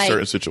react thinking to like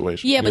certain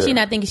situations. Yeah, but Yeah. she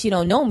not thinking she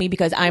don't know me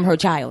because I'm her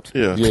child.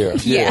 Yeah. Yeah.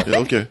 Yeah. Yeah,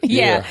 okay.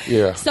 Yeah.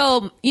 Yeah.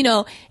 So, you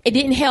know, it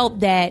didn't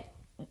help that,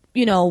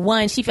 you know,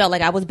 one, she felt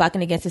like I was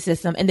bucking against the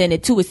system. And then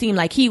two, it seemed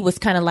like he was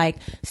kind of like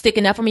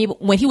sticking up for me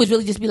when he was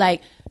really just be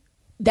like,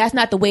 that's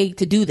not the way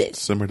to do this.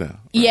 Simmer down.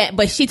 Yeah,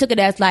 but she took it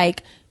as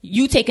like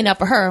you taking up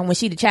for her when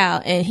she the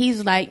child. And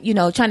he's like, you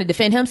know, trying to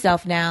defend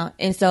himself now.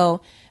 And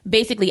so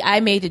basically I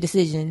made the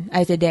decision.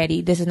 I said,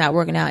 Daddy, this is not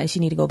working out and she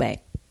need to go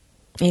back.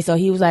 And so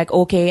he was like,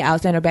 okay, I'll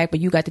send her back, but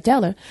you got to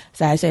tell her.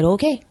 So I said,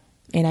 okay.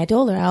 And I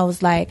told her, I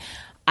was like,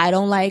 I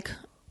don't like,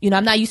 you know,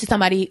 I'm not used to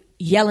somebody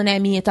yelling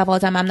at me and stuff all the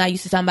time. I'm not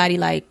used to somebody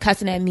like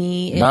cussing at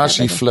me. And Now stuff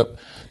she like that. flipped.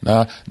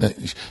 Nah,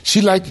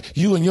 she like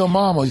you and your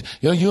mama.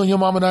 You and your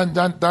mama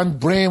done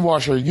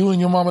brainwash her. You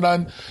and your mama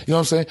done, you know what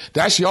I'm saying?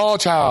 That's your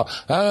child.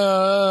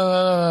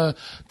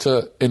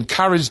 To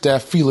encourage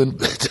that feeling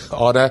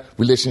or that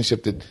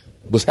relationship that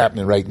was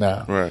happening right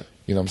now. Right.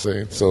 You know what I'm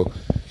saying? So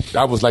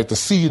that was like the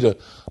seed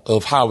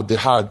of how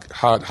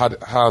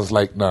it's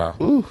like now.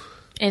 Ooh.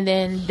 And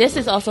then this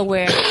is also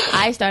where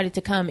I started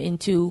to come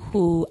into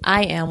who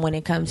I am when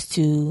it comes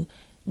to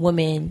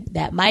women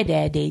that my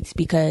dad dates,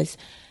 because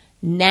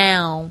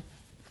now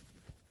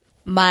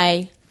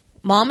my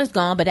mom is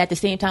gone, but at the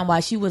same time,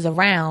 while she was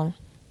around,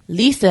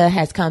 Lisa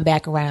has come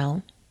back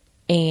around,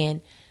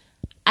 and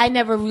I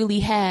never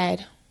really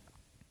had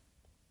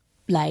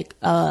like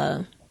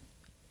angst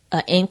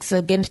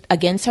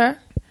against her,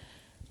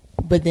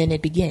 but then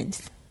it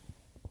begins.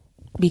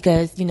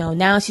 Because, you know,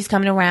 now she's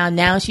coming around.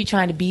 Now she's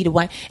trying to be the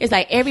one. It's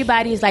like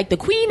everybody is like, the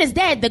queen is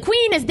dead. The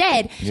queen is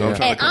dead. So I'm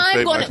trying and to come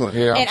save my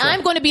queen.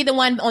 I'm going to be the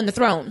one on the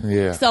throne.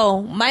 Yeah.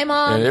 So my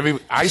mom. And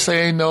I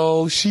say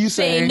no, she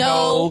say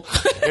no.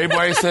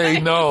 Everybody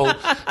say no,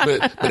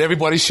 but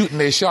everybody's shooting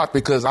their shot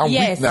because I'm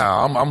Yes. weak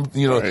now. I'm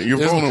you know, Right, you're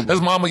vulnerable. This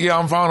mama, yeah,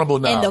 I'm vulnerable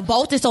now. And the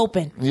vault is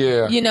open.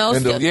 Yeah. You know.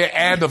 And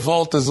the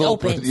vault is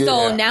open. Yeah.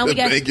 So now we The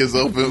got. bank is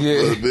open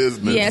Yeah. for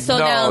business. Yeah. So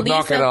No, now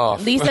knock it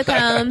off. Lisa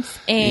comes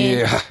and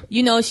Yeah.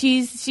 you know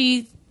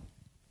she's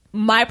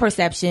my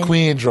perception.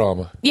 Queen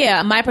drama.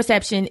 Yeah, my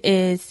perception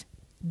is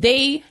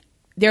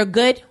they're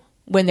good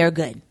when they're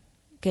good.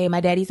 Okay, my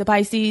daddy's a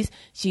Pisces,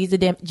 she's a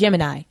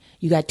Gemini.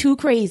 You got two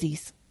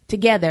crazies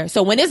together.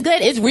 So when it's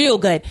good, it's real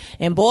good.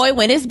 And boy,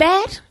 when it's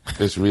bad,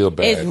 It's real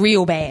bad. it's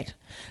real bad.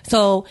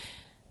 So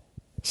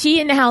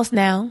she in the house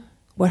now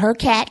with her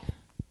cat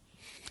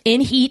in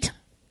heat.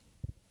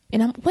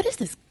 And what is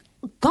this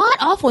god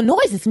awful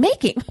noise it's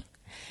making?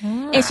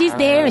 And she's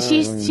there and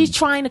she's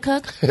trying to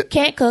cook,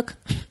 can't cook.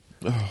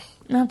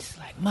 And I'm just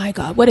like, my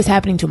God, what is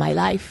happening to my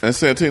life? And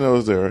Santino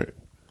is there, right?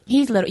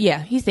 He's little.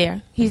 Yeah, he's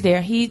there. He's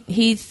there.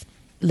 He's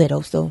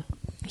little, so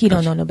he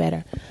don't know no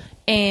better.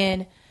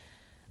 And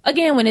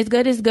again, when it's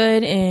good, it's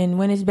good. And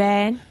when it's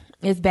bad,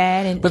 it's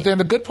bad. And But then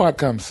the good part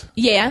comes.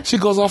 yeah. She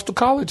goes off to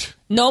college.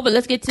 No, but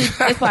let's get to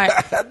this part.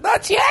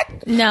 Not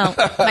yet. No,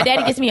 my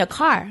daddy gets me a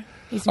car.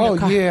 Gets me a Oh,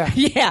 car. yeah.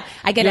 Yeah,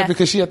 I get Yeah, a.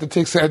 because she had to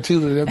take Santino to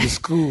them to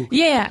school.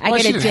 Yeah, I well,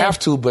 get she a didn't Jetta. have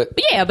to, but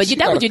Yeah, but she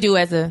that's got what you do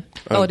as a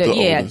older. the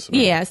Yeah, oldest,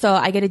 right. yeah. So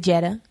I get a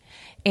Jetta,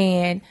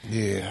 and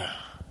Yeah.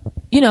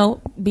 you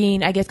know,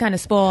 being I guess kind of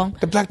spoiled.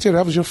 The black Jetta,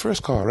 that was your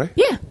first car, right?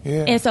 Yeah.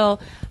 Yeah. And so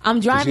I'm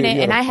driving You it,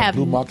 had and a I have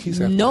blue Marquis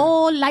after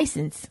no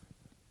license.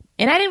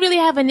 And I didn't really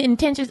have an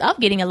intentions of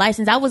getting a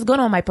license. I was good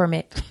on my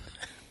permit.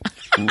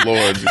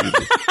 Lord Jesus.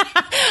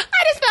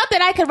 I just felt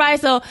that I could ride.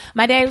 So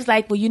my dad was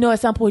like, well, you know, at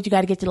some point you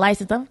got to get your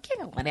license. I'm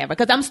like, whatever.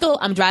 Cause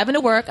I'm driving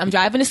to work. I'm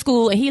driving to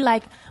school. And he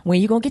like,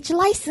 when you going to get your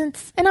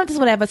license? And I'm just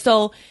whatever.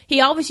 So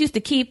he always used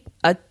to keep,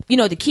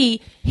 the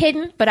key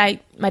hidden, but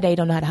my dad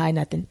don't know how to hide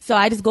nothing. So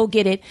I just go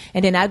get it.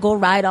 And then I go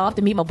ride off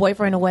to meet my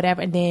boyfriend or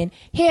whatever. And then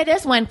here,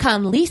 this one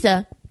come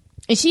Lisa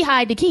and she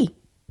hide the key.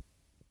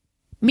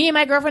 Me and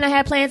my girlfriend, I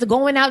had plans of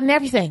going out and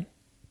everything.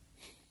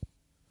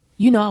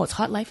 You know, I was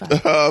hot like fire.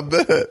 I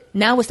bet.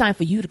 Now it's time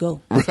for you to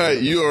go.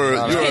 Right. You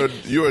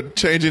are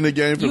changing the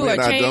game for me,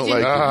 and I don't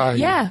like it.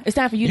 Yeah, it's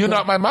time for you to go. You're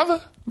not my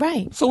mother?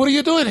 Right. So what are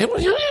you doing?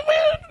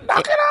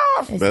 Knock it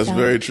off. That's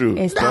very true.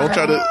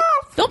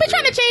 Don't be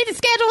trying to change the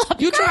schedule.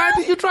 You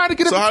tried to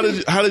get So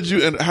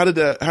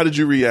how did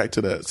you react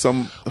to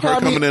that?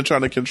 Coming in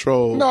trying to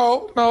control.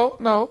 No.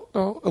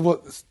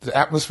 The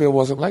atmosphere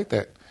wasn't like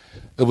that.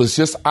 It was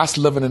just us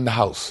living in the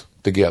house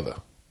together.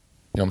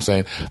 You know what I'm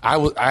saying?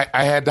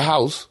 I had the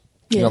house.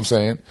 You know what I'm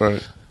saying?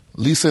 Right.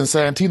 Lisa and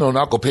Santino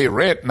not gonna pay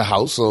rent in the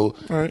house, so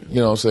right. You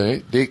know what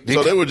I'm saying?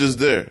 They were just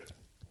there.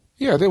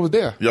 Yeah, they were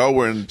there. Y'all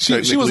weren't. She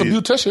was a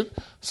beautician,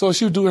 so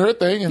she would do her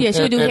thing. And,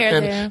 she would do hair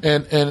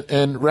there.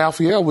 And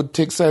Raphael would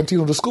take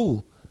Santino to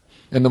school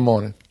in the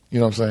morning. You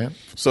know what I'm saying?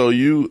 So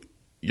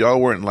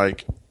y'all weren't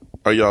like,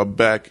 are y'all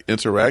back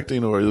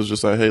interacting, or it was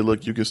just like, hey,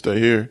 look, you can stay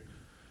here.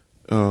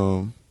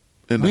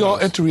 We all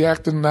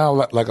interacting now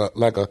like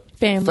a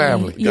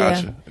family.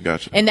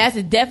 Gotcha. And that's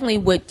definitely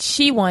what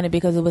she wanted,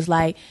 because it was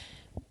like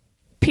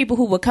people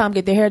who would come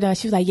get their hair done.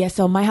 She was like, "Yeah,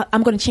 so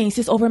I'm going to change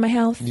this over in my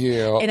house.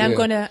 Yeah, and I'm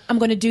going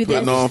to do this.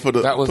 Putting on for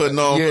the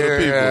people.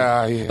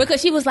 Yeah. Because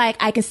she was like,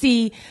 I can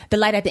see the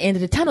light at the end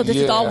of the tunnel. This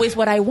is always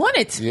what I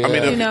wanted. Yeah. I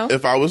mean,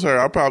 if I was her,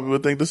 I probably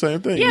would think the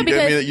same thing.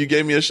 Yeah, you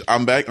gave me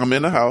I'm back. I'm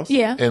in the house.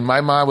 Yeah. And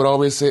my mind would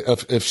always say,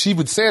 if she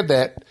would say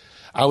that,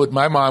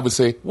 my mind would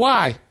say,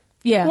 why?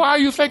 Yeah. Why are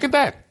you thinking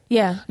that?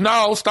 Yeah.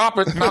 No, stop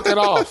it. Knock it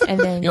off. And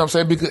then, you know what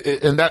I'm saying? Because,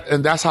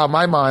 and that's how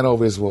my mind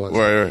always was.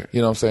 Right.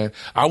 You know what I'm saying?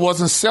 I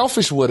wasn't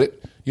selfish with it.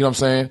 You know what I'm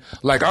saying?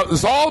 Like,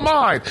 it's all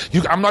mine.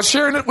 I'm not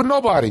sharing it with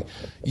nobody.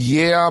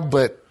 Yeah,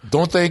 but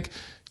don't think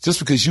just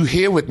because you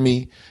here with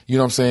me, you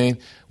know what I'm saying?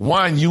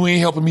 One, you ain't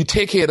helping me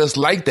take care of us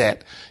like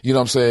that. You know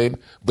what I'm saying?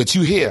 But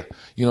you here.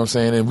 You know what I'm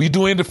saying? And we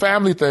doing the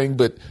family thing,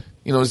 but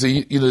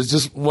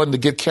just wanting to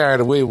get carried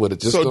away with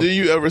it. So do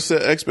you ever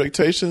set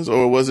expectations,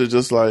 or was it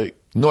just like...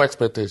 No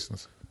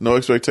expectations. No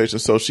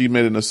expectations. So she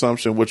made an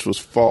assumption which was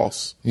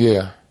false.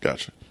 Yeah.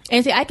 Gotcha.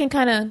 And see, I can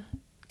kind of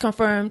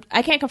confirm...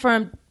 I can't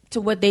confirm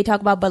to what they talk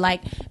about, but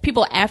like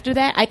people after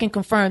that, I can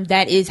confirm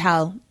that is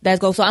how that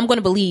goes. So I'm going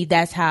to believe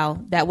that's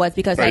how that was,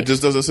 because it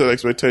just doesn't set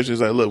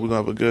expectations. Like, look, we're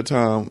going to have a good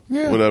time.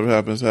 Yeah. Whatever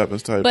happens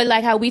type. But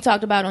like how we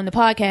talked about on the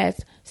podcast,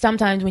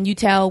 sometimes when you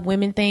tell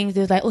women things,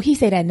 it's like, oh, he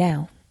say that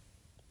now.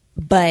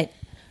 But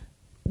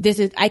this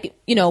is,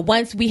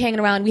 once we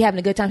hanging around, we having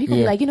a good time, he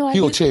gonna be like,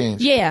 he'll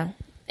change. Yeah.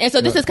 And so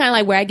this is kind of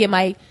like where I get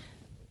my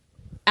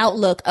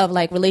outlook of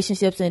like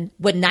relationships and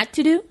what not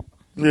to do.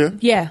 Yeah.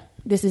 Yeah.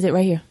 This is it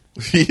right here.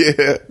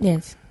 Yeah.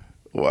 Yes.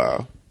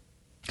 Wow.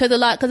 Cause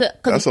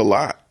that's a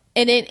lot.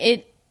 And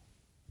it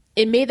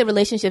made the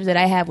relationships that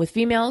I have with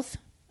females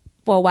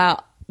for a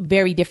while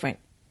very different,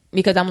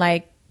 because I'm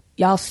like,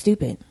 y'all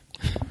stupid.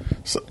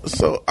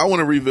 So I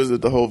want to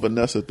revisit the whole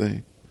Vanessa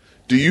thing.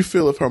 Do you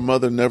feel if her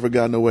mother never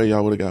got in the way,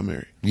 y'all would have got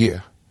married?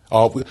 Yeah.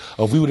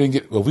 If we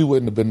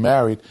wouldn't have been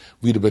married,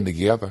 we'd have been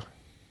together.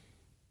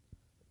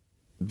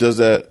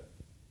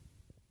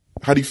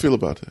 How do you feel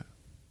about that?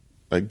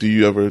 Like, do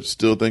you ever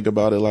still think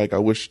about it like, I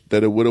wish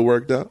that it would have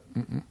worked out?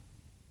 Mm-mm.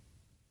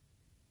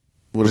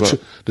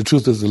 The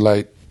truth is the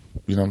light.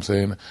 You know what I'm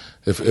saying?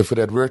 If it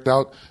had worked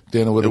out,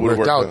 then it would have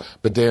worked out.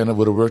 But then it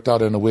would have worked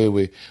out in a way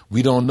where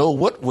we don't know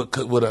what would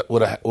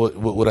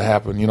have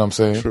happened. You know what I'm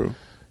saying? True.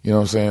 You know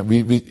what I'm saying?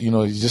 We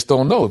you just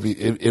don't know.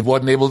 It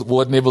wasn't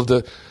able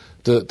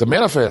to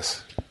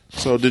manifest.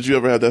 So did you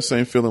ever have that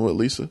same feeling with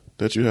Lisa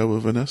that you had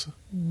with Vanessa?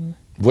 Mm-hmm.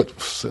 What?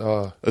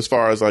 As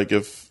far as like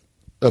do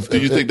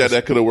you think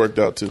that could have worked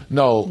out too?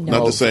 No.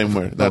 Not the same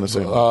way. Not the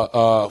same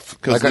way.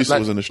 Because Lisa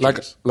was in the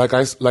streets. Like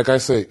I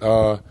say,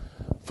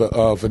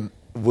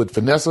 with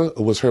Vanessa,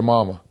 it was her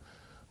mama.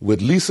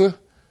 With Lisa,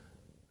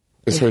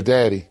 it's her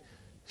daddy.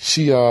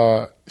 She's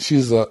a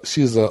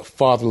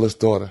fatherless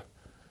daughter.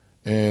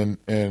 And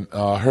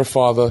her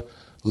father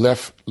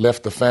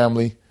left the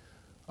family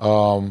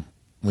when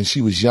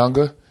she was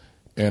younger,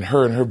 and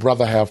her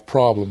brother have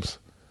problems,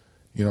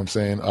 you know what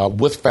I'm saying,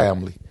 with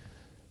family.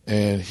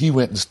 And he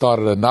went and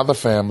started another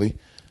family,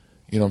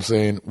 you know what I'm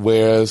saying,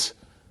 whereas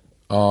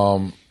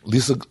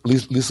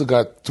Lisa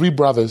got 3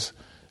 brothers,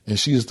 and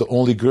she is the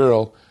only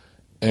girl,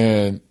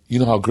 and you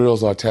know how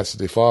girls are attached to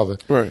their father.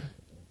 Right.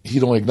 He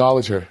don't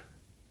acknowledge her.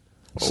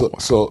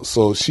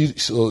 So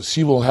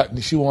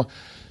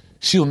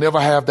she'll never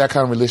have that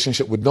kind of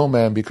relationship with no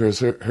man, because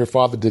her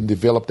father didn't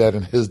develop that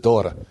in his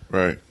daughter.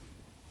 Right.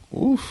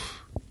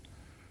 Oof.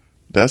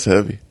 That's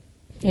heavy.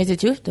 It's the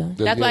truth, though.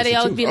 That's why they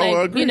always be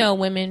like,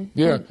 women.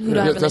 Yeah, who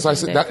don't have that's why I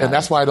said that, and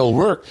that's why it'll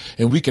work,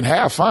 and we can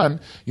have fun.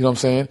 You know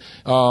what I'm saying?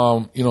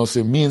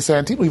 So me and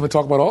Santino even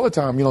talk about it all the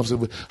time. You know what I'm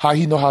saying? How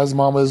he know how his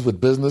mama is with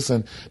business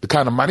and the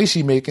kind of money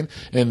she making,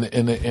 and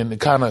the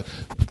kind of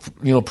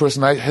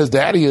person his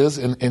daddy is,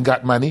 and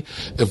got money.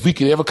 If we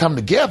could ever come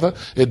together,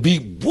 it'd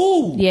be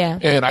woo. Yeah.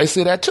 And I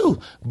say that too,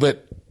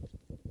 but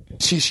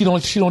she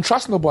don't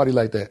trust nobody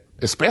like that,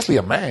 especially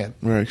a man.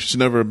 Right? She's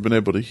never been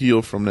able to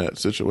heal from that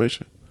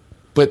situation.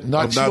 But being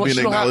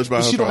acknowledged by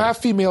her she don't have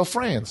female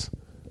friends.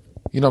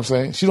 You know what I'm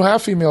saying? She don't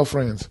have female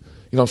friends.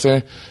 You know what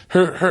I'm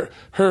saying?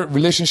 Her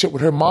relationship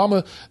with her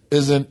mama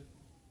isn't.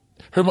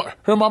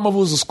 Her mama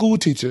was a school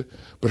teacher,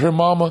 but her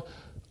mama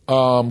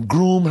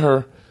groomed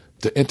her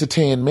to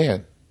entertain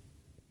men,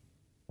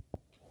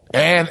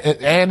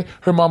 and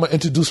her mama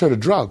introduced her to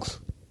drugs.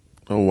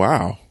 Oh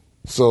wow!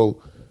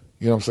 So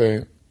you know what I'm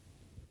saying?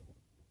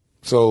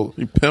 So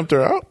he pimped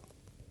her out.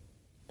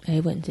 I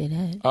wouldn't say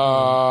that.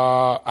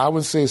 I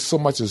wouldn't say so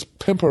much as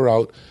pimp her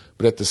out,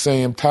 but at the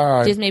same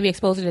time, just maybe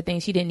expose her to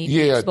things she didn't need to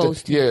be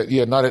exposed to.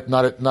 Yeah. Not at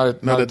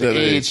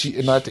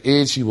the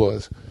age she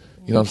was.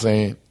 You know what I'm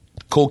saying?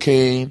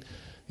 Cocaine.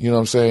 You know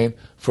what I'm saying?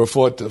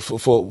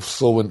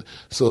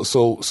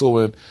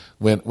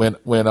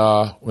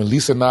 When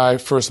Lisa and I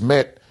first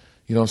met,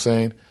 you know what I'm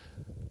saying?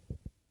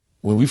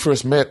 When we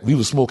first met, we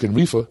was smoking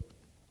reefer.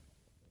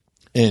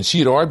 And she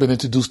had already been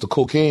introduced to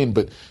cocaine,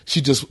 but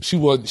she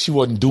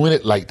wasn't doing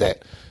it like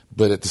that.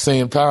 But at the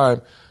same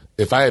time,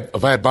 if I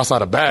had bust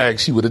out a bag,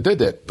 she would have did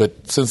that.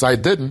 But since I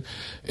didn't,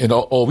 and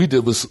all we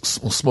did was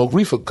smoke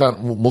reefer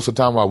most of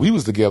the time while we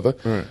was together.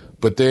 Right.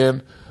 But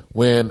then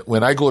when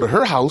I go to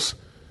her house,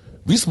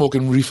 we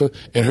smoking reefer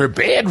in her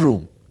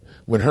bedroom.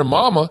 When her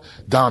mama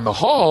down the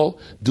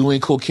hall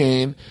doing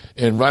cocaine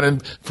and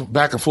running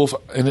back and forth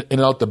in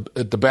and out the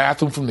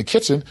bathroom from the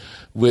kitchen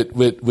with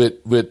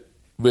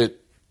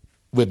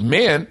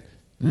men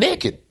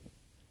naked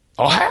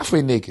or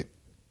halfway naked.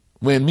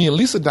 When me and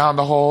Lisa down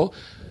the hall,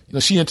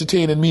 she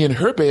entertaining me in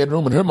her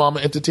bedroom and her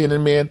mama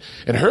entertaining me in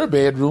her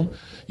bedroom,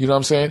 you know what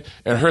I'm saying?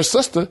 And her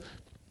sister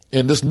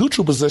in this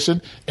neutral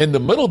position in the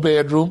middle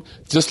bedroom,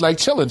 just like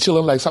chilling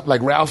like something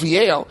like Ralphie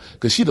L,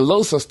 because she the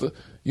low sister,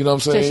 you know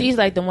what I'm saying? So she's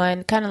like the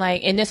one kind of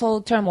like in this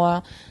whole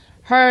turmoil.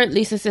 Her,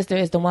 Lisa's sister,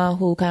 is the one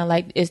who kind of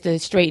like is the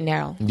straight and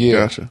narrow. Yeah.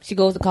 Gotcha. She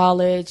goes to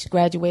college,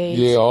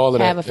 graduates, all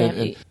of have that. a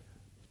family.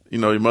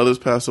 Your mother's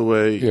passed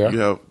away. Yeah. You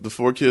have the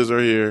 4 kids are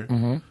here.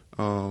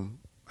 Mm-hmm.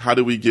 How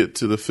did we get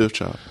to the 5th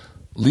child?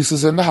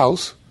 Lisa's in the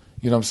house.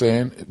 You know what I'm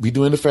saying? We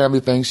doing the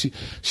family thing.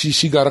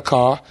 She got a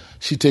car.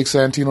 She takes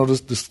Santino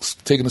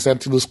taking the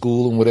Santino to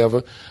school and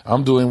whatever.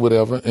 I'm doing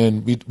whatever,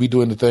 and we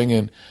doing the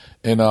thing.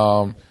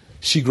 And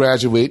she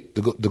graduate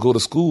to go to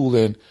school,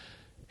 and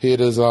here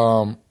it is.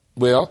 During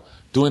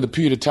the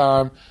period of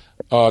time,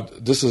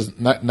 this is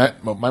my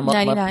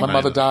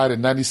mother died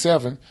in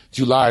 '97,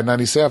 July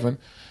 '97.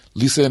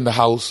 Lisa in the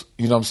house.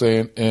 You know what I'm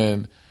saying?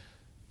 And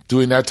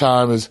during that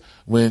time is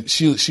when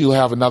she'll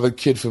have another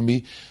kid for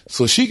me,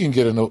 so she can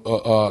get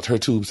her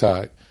tubes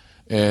tied,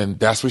 and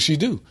that's what she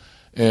do.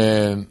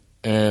 But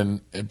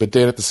then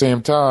at the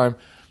same time,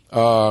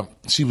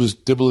 she was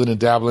dibbling and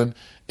dabbling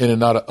in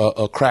and out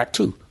of crack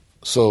too.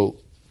 So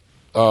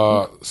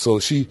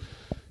she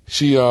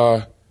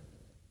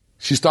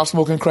stopped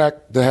smoking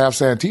crack to have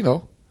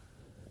Santino.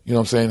 You know what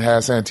I'm saying?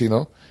 Have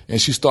Santino,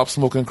 and she stopped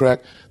smoking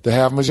crack to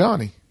have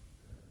Majani.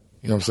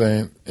 You know what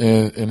I'm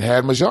saying? And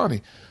had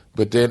Majani.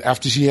 But then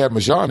after she had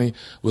Majani,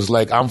 was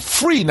like, I'm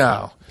free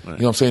now. Right.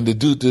 You know what I'm saying?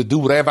 To do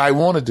whatever I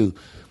want to do.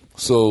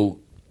 So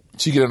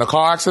she get in a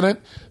car accident.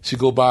 She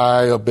go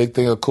buy a big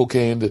thing of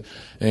cocaine,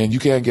 and you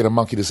can't get a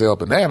monkey to sell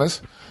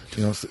bananas.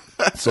 You know, so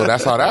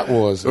that's how that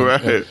was.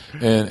 Right.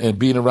 And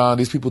being around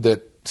these people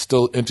that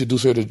still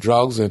introduce her to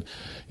drugs, and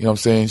you know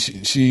what I'm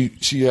saying?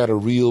 She had a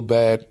real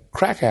bad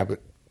crack habit.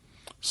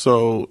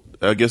 So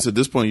I guess at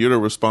this point, you're the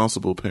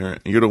responsible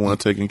parent, and you're the one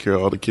taking care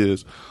of all the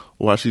kids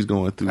while she's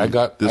going through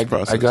this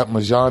process. I got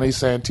Majani,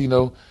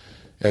 Santino.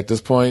 At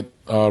this point,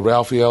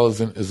 Ralphie L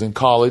is in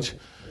college.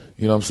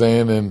 You know what I'm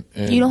saying?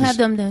 And you don't have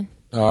them then.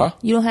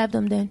 You don't have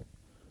them then.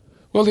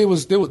 Well, they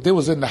was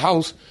in the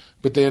house,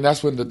 but then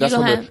that's when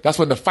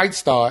the fight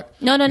start.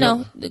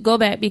 No. Go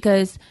back,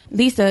 because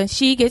Lisa,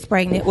 she gets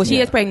pregnant. Well, she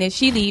gets pregnant.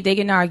 She leaves. They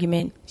get in an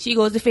argument. She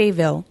goes to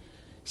Fayetteville.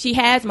 She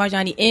has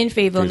Marjani in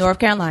Fayetteville, North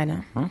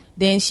Carolina. Huh?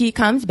 Then she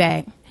comes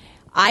back.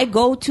 I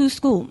go to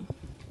school.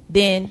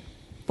 Then,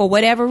 for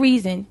whatever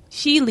reason,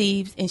 she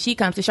leaves and she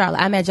comes to Charlotte.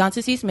 I'm at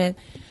Johnson C. Smith.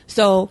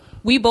 So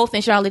we both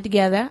in Charlotte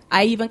together.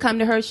 I even come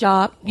to her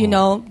shop,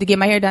 to get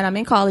my hair done. I'm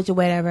in college or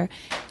whatever.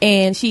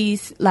 And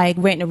she's like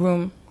renting a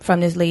room from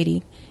this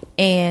lady.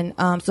 And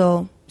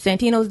so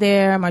Santino's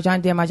there,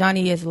 Marjani's there.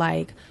 Marjani is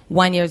like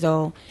 1 year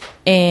old.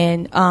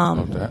 And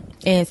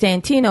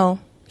Santino,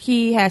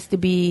 he has to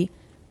be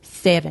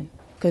 7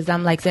 because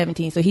I'm like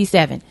 17, so he's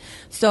 7.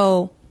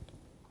 So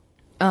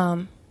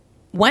one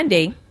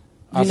day,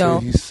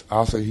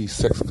 I'll say he's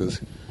 6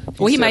 because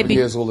he might be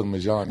years older than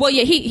Majani. Well,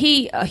 yeah,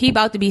 he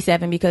about to be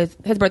 7 because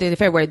his birthday is in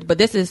February. But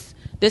this is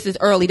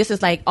early. This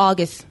is like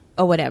August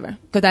or whatever,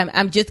 because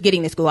I'm just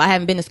getting to school. I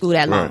haven't been to school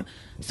that long. Right.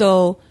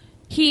 So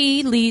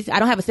he leaves. I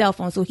don't have a cell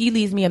phone, so he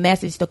leaves me a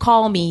message to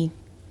call me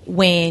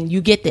when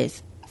you get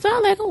this. So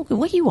I'm like, okay,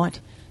 what he want?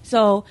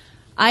 So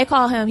I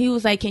call him. He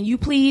was like, can you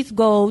please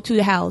go to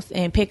the house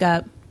and pick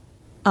up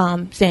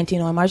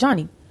Santino and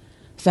Marjani?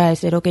 So I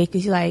said, okay,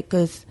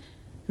 because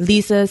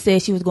Lisa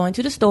said she was going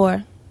to the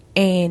store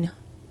and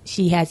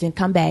she hasn't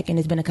come back and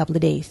it's been a couple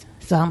of days.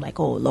 So I'm like,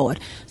 oh, Lord.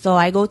 So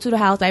I go to the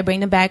house. I bring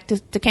them back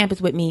to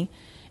campus with me,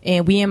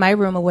 and we in my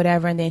room or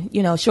whatever. And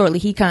then, shortly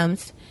he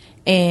comes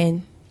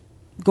and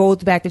goes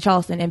back to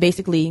Charleston and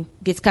basically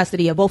gets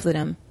custody of both of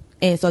them.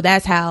 And so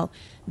that's how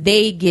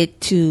they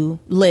get to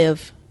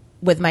live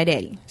with my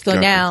daddy. So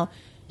Gotcha. Now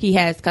he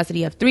has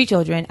custody of 3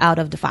 children out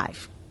of the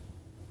 5.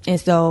 And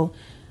so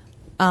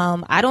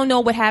I don't know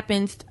what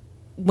happens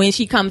when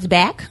she comes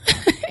back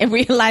and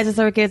realizes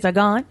her kids are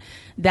gone.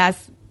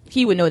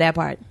 He would know that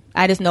part.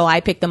 I just know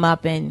I picked them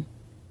up and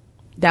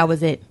that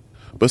was it.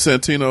 But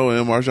Santino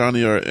and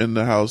Marjani are in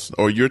the house,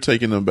 or you're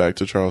taking them back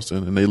to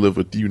Charleston, and they live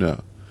with you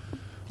now.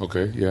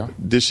 Okay, yeah.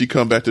 Did she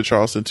come back to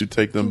Charleston to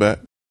take them back?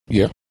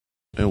 Yeah.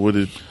 And what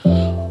did... my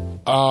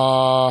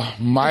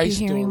Are you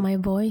story... hearing my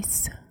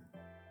voice?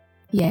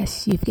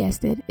 Yes, you've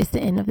guessed it. It's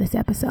the end of this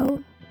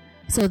episode.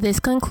 So this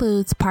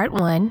concludes part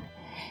 1,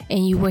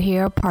 and you will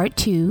hear part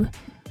 2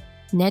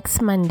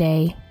 next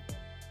Monday,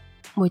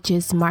 which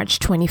is March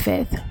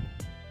 25th.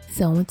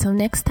 So until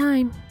next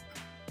time,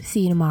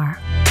 see you tomorrow.